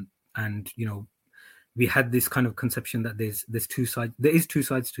 And, you know, we had this kind of conception that there's two sides. There is two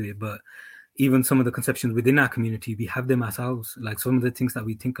sides to it, but even some of the conceptions within our community, we have them ourselves. Like some of the things that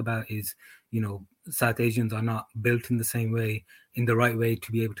we think about is, you know, South Asians are not built in the same way, in the right way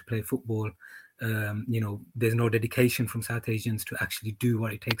to be able to play football. There's no dedication from South Asians to actually do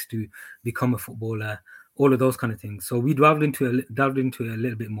what it takes to become a footballer, all of those kind of things. So we delved into it a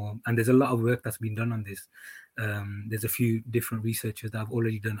little bit more, and there's a lot of work that's been done on this. There's a few different researchers that have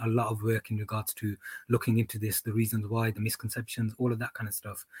already done a lot of work in regards to looking into this, the reasons why, the misconceptions, all of that kind of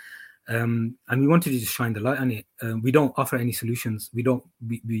stuff. And we wanted to just shine the light on it. We don't offer any solutions. We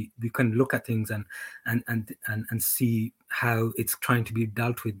can look at things and see how it's trying to be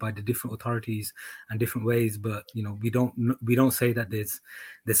dealt with by the different authorities and different ways. But we don't say that there's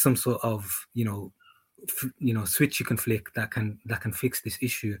some sort of switch you can flick that can fix this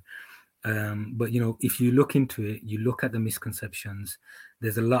issue. But if you look into it, you look at the misconceptions,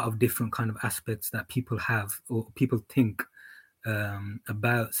 there's a lot of different kind of aspects that people have or people think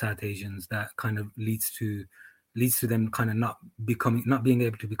about South Asians that kind of leads to them kind of not being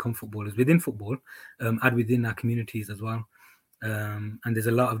able to become footballers within football, and within our communities as well. And there's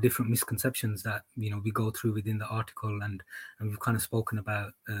a lot of different misconceptions that we go through within the article, and we've kind of spoken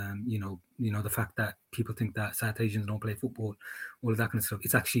about the fact that people think that South Asians don't play football, all of that kind of stuff.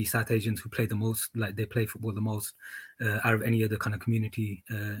 It's actually South Asians who play the most, like they play football the most out of any other kind of community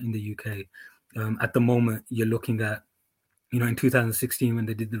in the UK. At the moment, you're looking at in 2016 when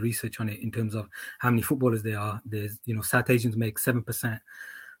they did the research on it in terms of how many footballers there are. There's South Asians make 7%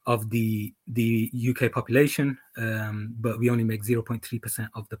 of the UK population, but we only make 0.3%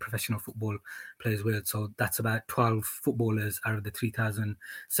 of the professional football players world. So that's about 12 footballers out of the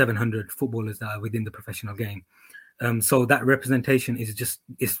 3,700 footballers that are within the professional game. So that representation is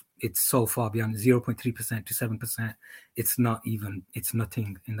it's so far beyond 0.3% to 7%. It's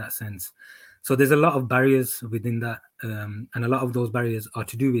nothing in that sense. So there's a lot of barriers within that, and a lot of those barriers are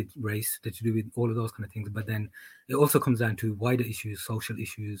to do with race, they're to do with all of those kind of things. But then it also comes down to wider issues, social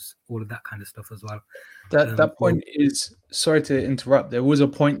issues, all of that kind of stuff as well. That point is, sorry to interrupt, there was a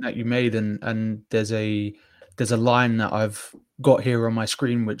point that you made, and there's a line that I've got here on my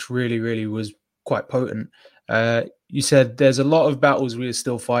screen which really, really was quite potent. You said there's a lot of battles we are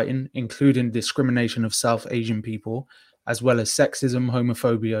still fighting, including discrimination of South Asian people, as well as sexism,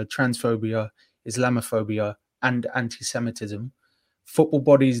 homophobia, transphobia, Islamophobia, and anti-Semitism. Football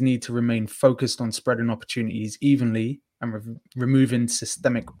bodies need to remain focused on spreading opportunities evenly and removing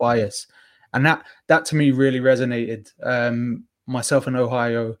systemic bias. And that to me really resonated. Myself and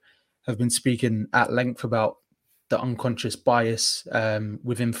Ohio have been speaking at length about the unconscious bias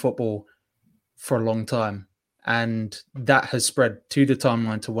within football for a long time. And that has spread to the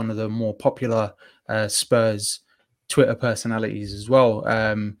timeline to one of the more popular Spurs Twitter personalities as well.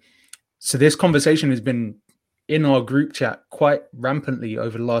 So this conversation has been in our group chat quite rampantly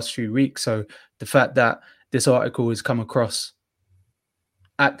over the last few weeks. So the fact that this article has come across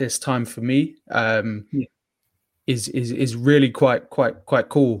at this time for me is really quite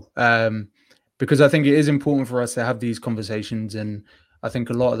cool. Because I think it is important for us to have these conversations, and I think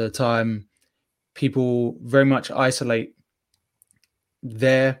a lot of the time people very much isolate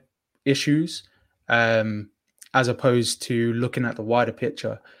their issues as opposed to looking at the wider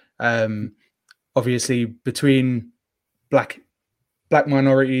picture. Obviously, between black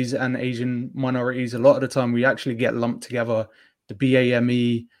minorities and Asian minorities, a lot of the time we actually get lumped together. The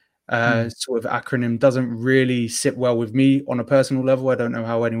BAME sort of acronym doesn't really sit well with me on a personal level. I don't know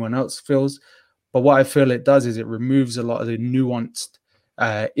how anyone else feels, but what I feel it does is it removes a lot of the nuanced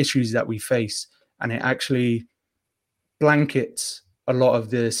issues that we face, and it actually blankets a lot of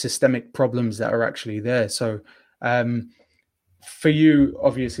the systemic problems that are actually there. So for you,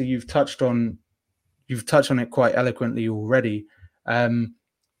 obviously, you've touched on it quite eloquently already. I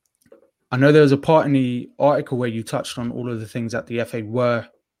know there was a part in the article where you touched on all of the things that the FA were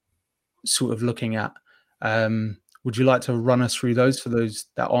sort of looking at. Would you like to run us through those for those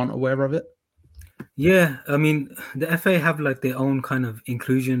that aren't aware of it? Yeah, I mean, the FA have like their own kind of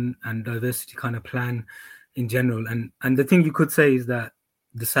inclusion and diversity kind of plan in general, and the thing you could say is that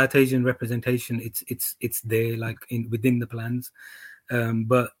the South Asian representation, it's there like within the plans,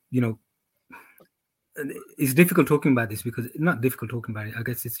 but it's difficult talking about this because not difficult talking about it. I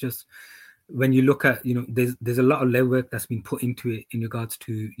guess it's just when you look at there's a lot of legwork that's been put into it in regards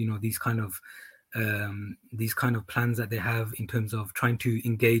to these kind of plans that they have in terms of trying to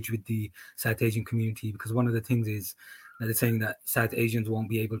engage with the South Asian community, because one of the things is that they're saying that South Asians won't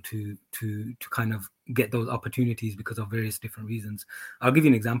be able to kind of get those opportunities because of various different reasons. I'll give you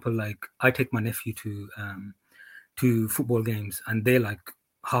an example. Like I take my nephew to football games, and they're like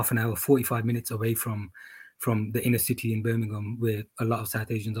half an hour, 45 minutes away from the inner city in Birmingham, where a lot of South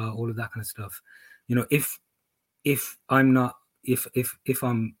Asians are, all of that kind of stuff. If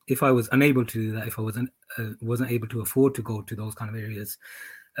I was unable to do that, if I wasn't able to afford to go to those kind of areas,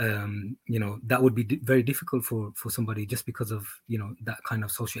 that would be very difficult for somebody just because of that kind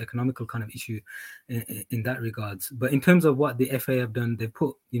of socio-economical kind of issue in that regards. But in terms of what the FA have done, they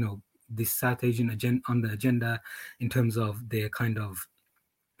put this South Asian agenda on the agenda in terms of their kind of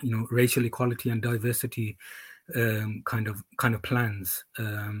racial equality and diversity kind of plans.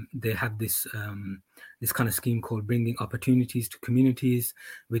 They have this kind of scheme called Bringing Opportunities to Communities,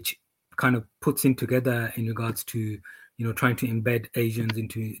 which kind of puts in together in regards to trying to embed Asians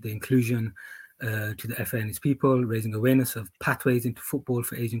into the inclusion to the FA and its people, raising awareness of pathways into football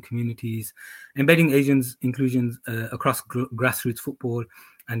for Asian communities, embedding Asians' inclusions across grassroots football,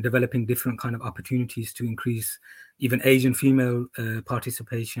 and developing different kind of opportunities to increase even Asian female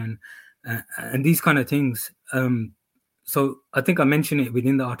participation and these kind of things. So I think I mentioned it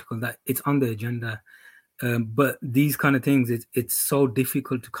within the article that it's on the agenda, but these kind of things, it's so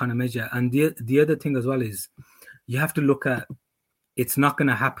difficult to kind of measure. And the other thing as well is you have to look at, it's not going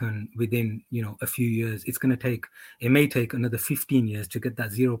to happen within a few years. It may take another 15 years to get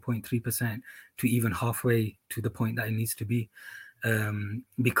that 0.3% to even halfway to the point that it needs to be,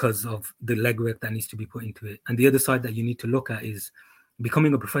 because of the legwork that needs to be put into it. And the other side that you need to look at is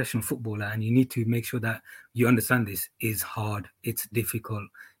becoming a professional footballer, and you need to make sure that you understand this is hard, it's difficult,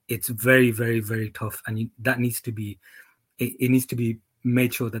 it's very, very, very tough, and that needs to be, it needs to be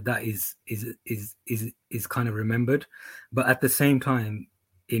made sure that is kind of remembered. But at the same time,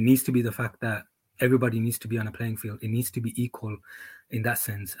 it needs to be the fact that everybody needs to be on a playing field. It needs to be equal in that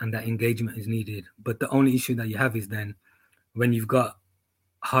sense, and that engagement is needed. But the only issue that you have is then when you've got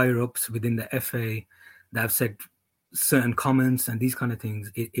higher ups within the FA that have said certain comments and these kind of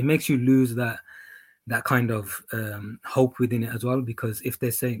things, it makes you lose that kind of hope within it as well. Because if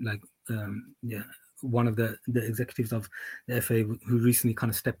they're saying one of the executives of the FA who recently kind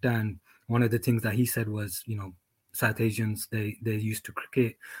of stepped down, one of the things that he said was, South Asians, they're used to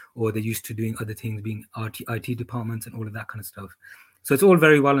cricket, or they're used to doing other things, being IT departments and all of that kind of stuff. So it's all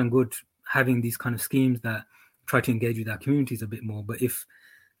very well and good having these kind of schemes that try to engage with our communities a bit more. But if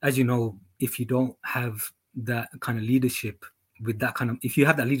you don't have that kind of leadership with that kind of, if you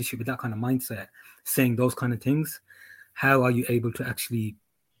have that leadership with that kind of mindset, saying those kind of things, how are you able to actually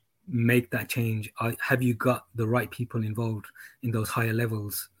make that change? Have you got the right people involved in those higher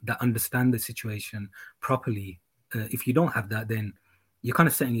levels that understand the situation properly? If you don't have that, then you're kind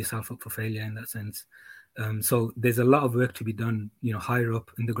of setting yourself up for failure in that sense. So there's a lot of work to be done, higher up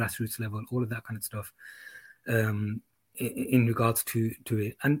in the grassroots level, all of that kind of stuff, in regards to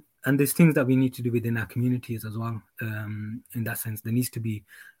it. And there's things that we need to do within our communities as well. In that sense, there needs to be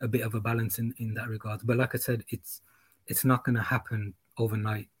a bit of a balance in that regard. But like I said, it's not going to happen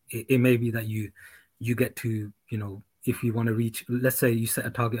overnight. It may be that you get to, if you want to reach, let's say you set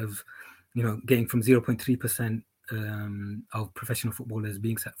a target of, getting from 0.3% of professional footballers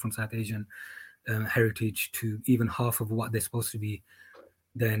being from South Asian heritage to even half of what they're supposed to be,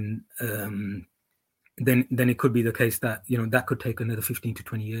 then it could be the case that, that could take another 15 to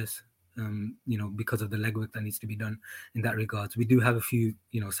 20 years, because of the legwork that needs to be done in that regards. We do have a few,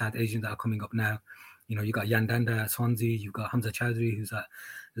 South Asians that are coming up now. You got Yandanda at Swansea, you've got Hamza Chowdhury, who's at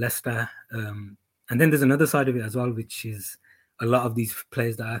Leicester. And then there's another side of it as well, which is a lot of these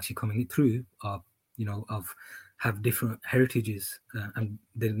players that are actually coming through are, have different heritages, and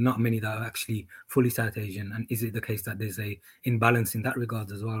there's not many that are actually fully South Asian. And is it the case that there's a imbalance in that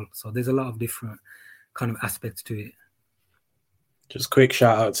regard as well? So there's a lot of different kind of aspects to it. Just quick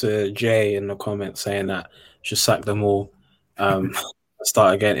shout out to Jay in the comments saying that just sack them all.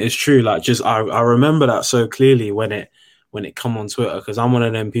 Start again. It's true. Like, just I remember that so clearly when it come on Twitter, because I'm one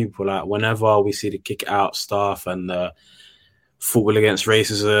of them people, like, whenever we see the kick out stuff and the football against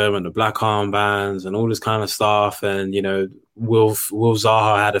racism and the black armbands and all this kind of stuff, and Will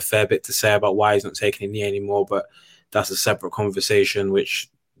Zaha had a fair bit to say about why he's not taking a knee anymore, but that's a separate conversation which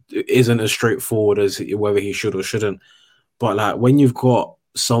isn't as straightforward as whether he should or shouldn't. But like, when you've got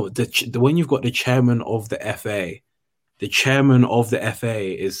the chairman of the FA, the chairman of the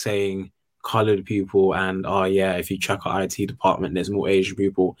FA is saying coloured people and if you check our IT department, there's more Asian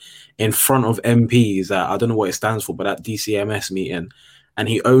people in front of MPs at, I don't know what it stands for, but at DCMS meeting, and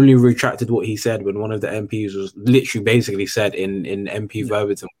he only retracted what he said when one of the MPs was literally basically said in MP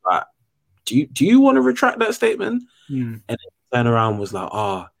verbatim, like, do you want to retract that statement? And then he turned around and was like,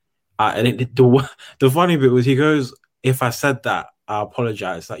 and the funny bit was, he goes, if I said that, I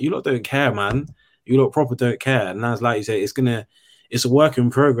apologize. Like, you lot don't care, man. You lot proper don't care. And that's, like you say, it's a work in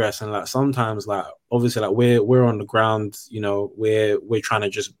progress. And like, sometimes, like, obviously, like we're on the ground, you know, we're trying to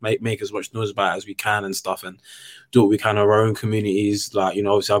just make as much noise about it as we can and stuff, and do what we can in our own communities. Like, you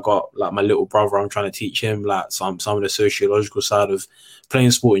know, obviously I've got like my little brother, I'm trying to teach him like some of the sociological side of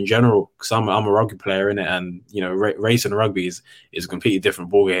playing sport in general, because I'm a rugby player in it, and you know, racing rugby is a completely different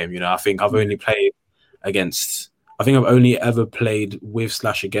ball game. You know, I think I've only ever played with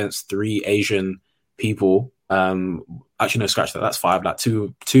 / against 3 Asian people. Actually, no, scratch that. That's 5. Like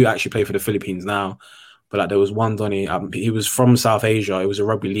two actually play for the Philippines now, but like there was one Donny. He was from South Asia. It was a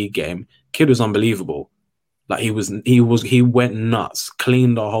rugby league game. Kid was unbelievable. Like he went nuts,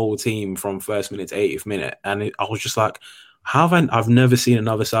 cleaned the whole team from first minute to 80th minute, and I was just like, I've never seen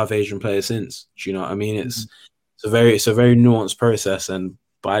another South Asian player since. Do you know what I mean? It's a very nuanced process, and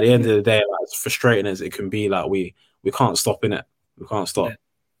by the end of the day, like, as frustrating as it can be, like we can't stop in it. We can't stop.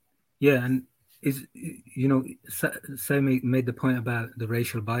 Yeah, and is, you know, Sam made the point about the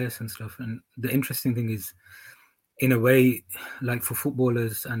racial bias and stuff, and the interesting thing is, in a way, like for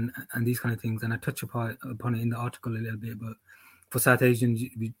footballers and these kind of things, and I touch upon it in the article a little bit, but for South Asians,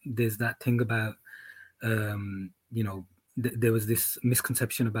 there's that thing about, you know, there was this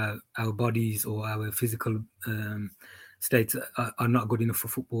misconception about our bodies or our physical states are not good enough for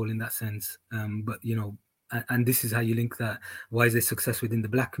football in that sense, but you know. And this is how you link that. Why is there success within the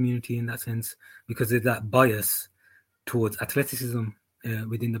Black community in that sense? Because there's that bias towards athleticism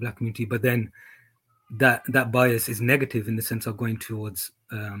within the Black community. But then that bias is negative in the sense of going towards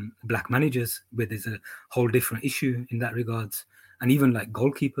Black managers, where there's a whole different issue in that regards. And even like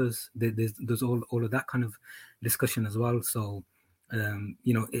goalkeepers, there's all of that kind of discussion as well. So,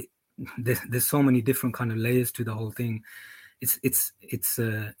 you know, there's so many different kind of layers to the whole thing. It's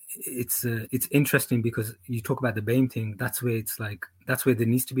interesting because you talk about the BAME thing. That's where there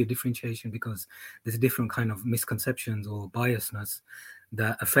needs to be a differentiation, because there's different kind of misconceptions or biasness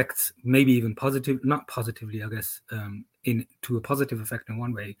that affects maybe even not positively, I guess, to a positive effect in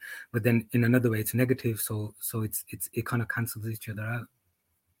one way, but then in another way it's negative. So it kind of cancels each other out.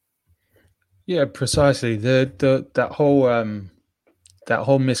 Yeah, precisely. That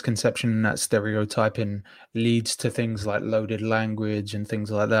whole misconception and that stereotyping leads to things like loaded language and things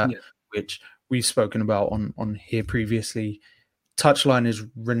like that, which we've spoken about on here previously. Touchline is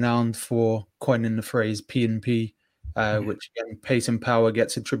renowned for coining the phrase P&P, which again, pace and power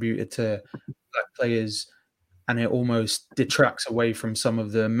gets attributed to Black players, and it almost detracts away from some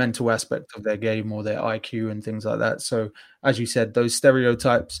of the mental aspect of their game or their IQ and things like that. So, as you said, those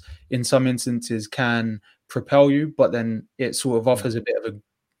stereotypes in some instances can propel you, but then it sort of offers a bit of a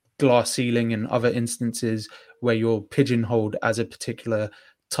glass ceiling in other instances where you're pigeonholed as a particular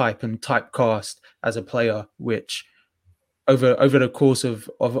type and typecast as a player, which over the course of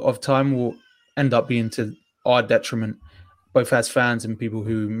time will end up being to our detriment, both as fans and people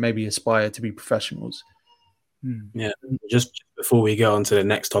who maybe aspire to be professionals. Yeah, just before we go on to the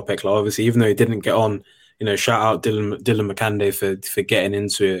next topic, like obviously, even though he didn't get on, you know, shout out Dylan Makande for getting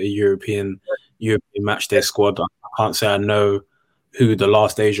into a European matchday squad. I can't say I know who the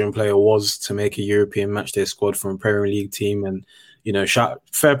last Asian player was to make a European matchday squad from a Premier League team. And, you know,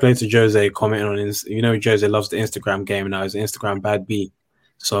 fair play to Jose commenting on you know, Jose loves the Instagram game now. He's an Instagram bad B.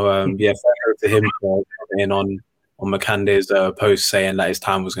 So, yeah, fair play to him for commenting on Makande's post saying that his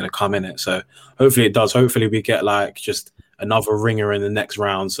time was going to come in it. So hopefully it does. Hopefully we get like just another ringer in the next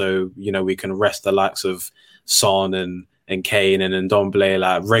round, so, you know, we can rest the likes of Son and Kane and Ndombele.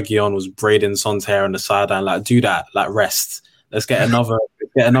 Like Reguilon was braiding Son's hair on the sideline. Like, do that. Like, rest. Let's get another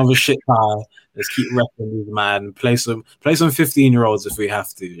shit guy. Let's keep resting these man. Play some 15-year-olds if we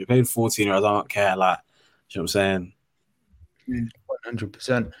have to. You played 14-year-olds. I don't care. Like, you know what I'm saying?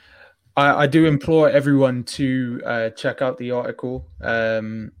 100%. I do implore everyone to check out the article.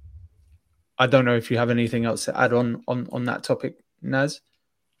 I don't know if you have anything else to add on that topic, Naz.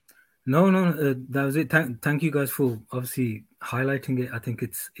 No, that was it. Thank you guys for obviously highlighting it. I think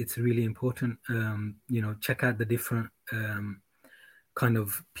it's really important. You know, check out the different kind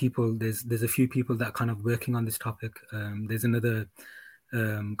of people. There's a few people that are kind of working on this topic. There's another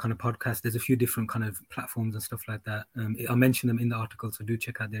kind of podcast. There's a few different kind of platforms and stuff like that. I mentioned them in the article, so do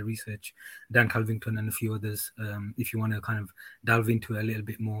check out their research. Dan Calvington and a few others, if you want to kind of delve into it a little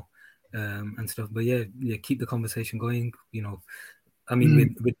bit more and stuff. But yeah, keep the conversation going. You know, I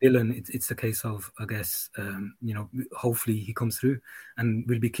mean, with Dylan, it's a case of, I guess, you know, hopefully he comes through, and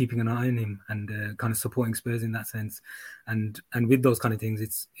we'll be keeping an eye on him and kind of supporting Spurs in that sense. And with those kind of things,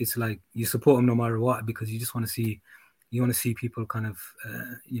 it's like you support him no matter what, because you just want to see. You want to see people kind of,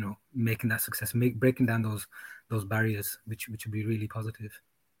 you know, making that success, breaking down those barriers, which would be really positive.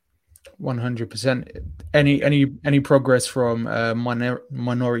 100%. Any progress from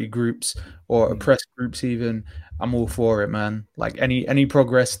minority groups or oppressed groups, even, I'm all for it, man. Like any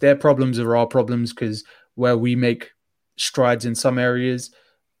progress, their problems are our problems, because where we make strides in some areas,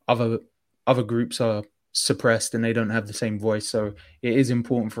 other groups are suppressed and they don't have the same voice. So it is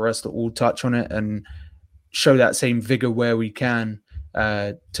important for us to all touch on it and show that same vigor where we can,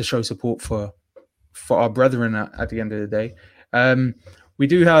 to show support for our brethren at the end of the day. We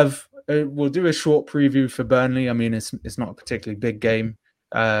do have. We'll do a short preview for Burnley. I mean, it's not a particularly big game.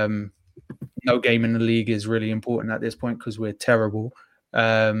 No game in the league is really important at this point because we're terrible.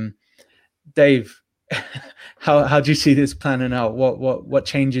 Dave, how do you see this planning out? What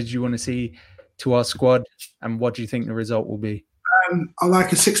changes do you want to see to our squad, and what do you think the result will be? I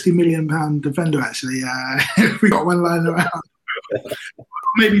like a £60 million defender, actually. If we got one lying around,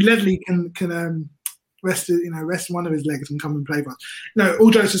 maybe Ledley can rest one of his legs and come and play for us. No,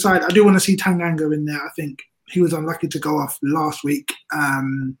 all jokes aside, I do want to see Tanganga in there. I think he was unlucky to go off last week.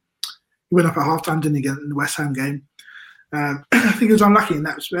 He went off at half-time, didn't he, in the West Ham game? I think he was unlucky in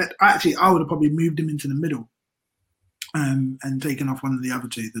that respect. Actually, I would have probably moved him into the middle and taken off one of the other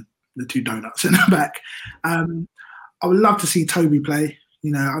two, the two donuts in the back. I would love to see Toby play.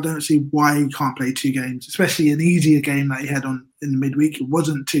 I don't see why he can't play 2 games, especially an easier game that he had in the midweek. It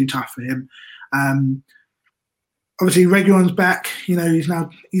wasn't too tough for him. Obviously, Reguilón's back.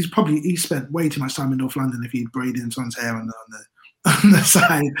 He's spent way too much time in North London if he'd braided Son's hair on the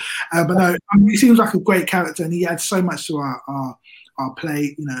side. But no, he seems like a great character, and he adds so much to our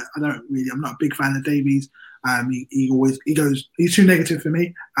play. I'm not a big fan of Davies. He's too negative for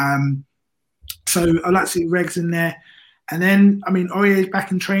me. So I'd like to see Regs in there. And then, Aurier's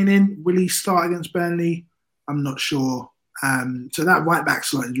back in training. Will he start against Burnley? I'm not sure. So that right back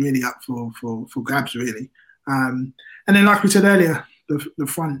slot is really up for grabs, really. And then, like we said earlier, the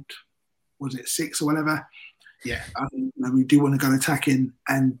front, was it 6 or whatever? Yeah, we do want to go attacking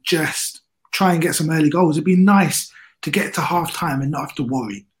and just try and get some early goals. It'd be nice to get to half time and not have to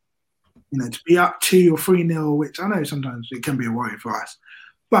worry. To be up 2 or 3-0, which I know sometimes it can be a worry for us.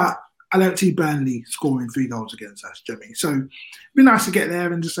 But I don't see Burnley scoring 3 goals against us, Jimmy. So it'd be nice to get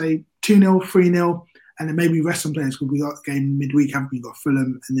there and just say 2-0, 3-0, and then maybe rest some players, because we got a game midweek, haven't we? Got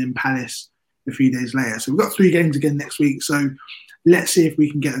Fulham and then Palace a few days later. So we've got 3 games again next week. So let's see if we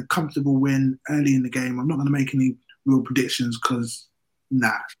can get a comfortable win early in the game. I'm not going to make any real predictions because,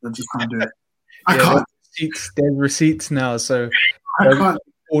 I just can't do it. I can't. There's receipts now, so they're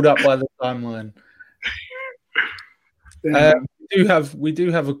pulled up by the timeline. We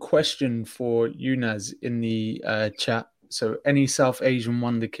do have a question for Yunus in the chat. So any South Asian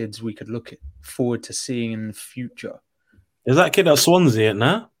wonder kids we could look forward to seeing in the future? Is that kid at Swansea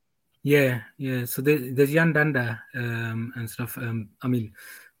now? Yeah. So there's Yan Danda and stuff.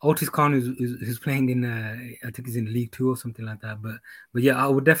 Otis Khan who's playing in, I think he's in League 2 or something like that. But yeah, I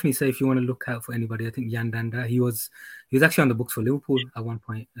would definitely say if you want to look out for anybody, I think Yan Danda. He was actually on the books for Liverpool at one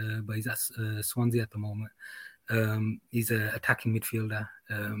point, but he's at Swansea at the moment. He's an attacking midfielder,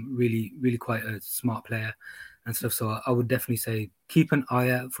 really, really quite a smart player and stuff. So I would definitely say keep an eye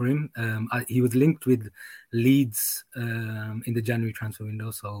out for him. He was linked with Leeds in the January transfer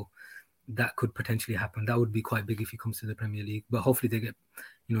window, so that could potentially happen. That would be quite big if he comes to the Premier League. But hopefully they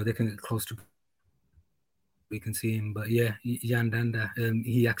can get close to. We can see him, but yeah, Yan Danda.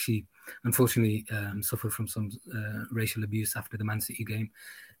 He actually, unfortunately, suffered from some racial abuse after the Man City game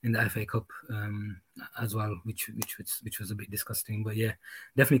in the FA Cup as well, which was a bit disgusting. But yeah,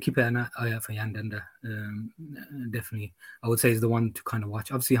 definitely keep an eye out for Yan Danda. Definitely, I would say is the one to kind of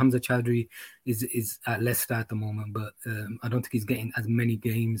watch. Obviously, Hamza Chowdhury is at Leicester at the moment, but I don't think he's getting as many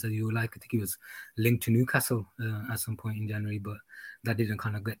games as you would like. I think he was linked to Newcastle at some point in January, but that didn't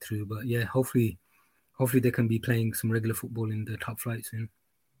kind of get through. But yeah, hopefully they can be playing some regular football in the top flight soon.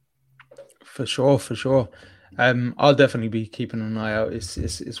 For sure. I'll definitely be keeping an eye out.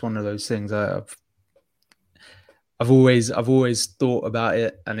 It's one of those things I've always thought about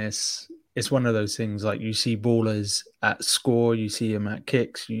it, and it's one of those things like you see ballers at score, you see them at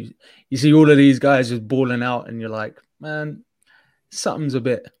kicks, you see all of these guys just balling out, and you're like, man, something's a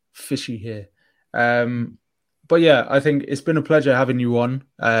bit fishy here. But yeah, I think it's been a pleasure having you on.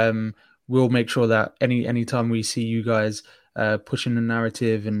 We'll make sure that any time we see you guys pushing the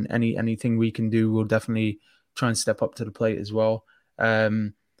narrative and anything we can do, we'll definitely try and step up to the plate as well.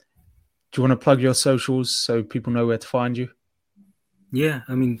 Do you want to plug your socials so people know where to find you? Yeah,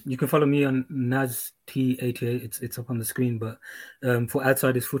 you can follow me on NazT88. It's up on the screen, but for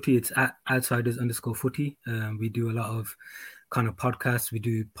Outsiders Footy, it's at Outsiders_Footy. We do a lot of kind of podcasts. We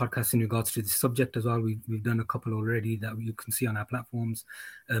do podcasts in regards to the subject as well. We've done a couple already that you can see on our platforms.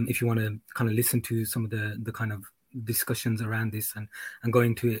 If you want to kind of listen to some of the kind of discussions around this and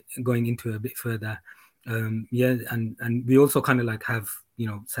going into a bit further. And we also kind of like have, you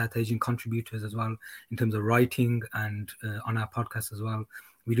know, South Asian contributors as well in terms of writing and on our podcast as well.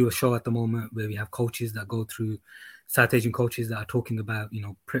 We do a show at the moment where we have coaches that go through, South Asian coaches that are talking about, you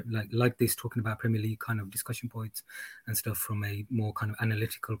know, like this, talking about Premier League kind of discussion points and stuff from a more kind of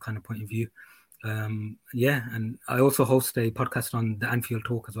analytical kind of point of view. And I also host a podcast on the Anfield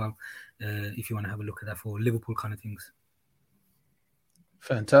Talk as well, if you want to have a look at that for Liverpool kind of things.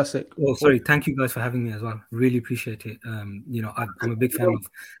 Fantastic. Oh, sorry. Thank you guys for having me as well. Really appreciate it. You know, I'm a big fan of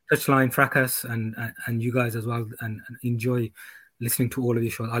Touchline, Fracas, and you guys as well, and enjoy listening to all of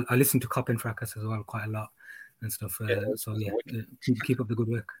your shows. I listen to Cop and Fracas as well quite a lot and stuff. Keep up the good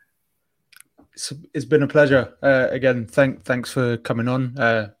work. It's been a pleasure. Again, thanks for coming on.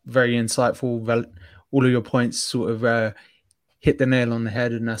 Very insightful. All of your points sort of hit the nail on the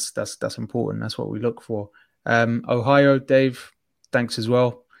head, and that's important. That's what we look for. Ohio, Dave, thanks as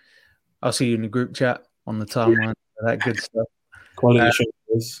well. I'll see you in the group chat on the timeline. That good stuff. Quality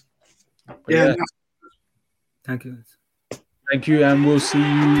shows. Yeah. Thank you. Thank you, and we'll see you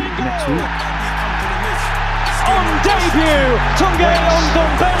next week. On debut, Tunge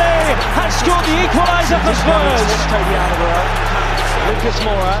Ndombele has scored the equaliser for Spurs. Lucas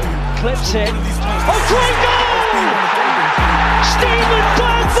Moura clips it. Oh, great goal! Stephen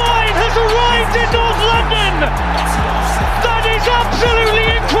Bergwijn has arrived in North London. That is absolutely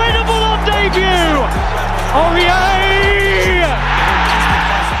incredible on debut. Oh, yay!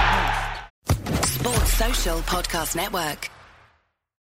 Sports Social Podcast Network.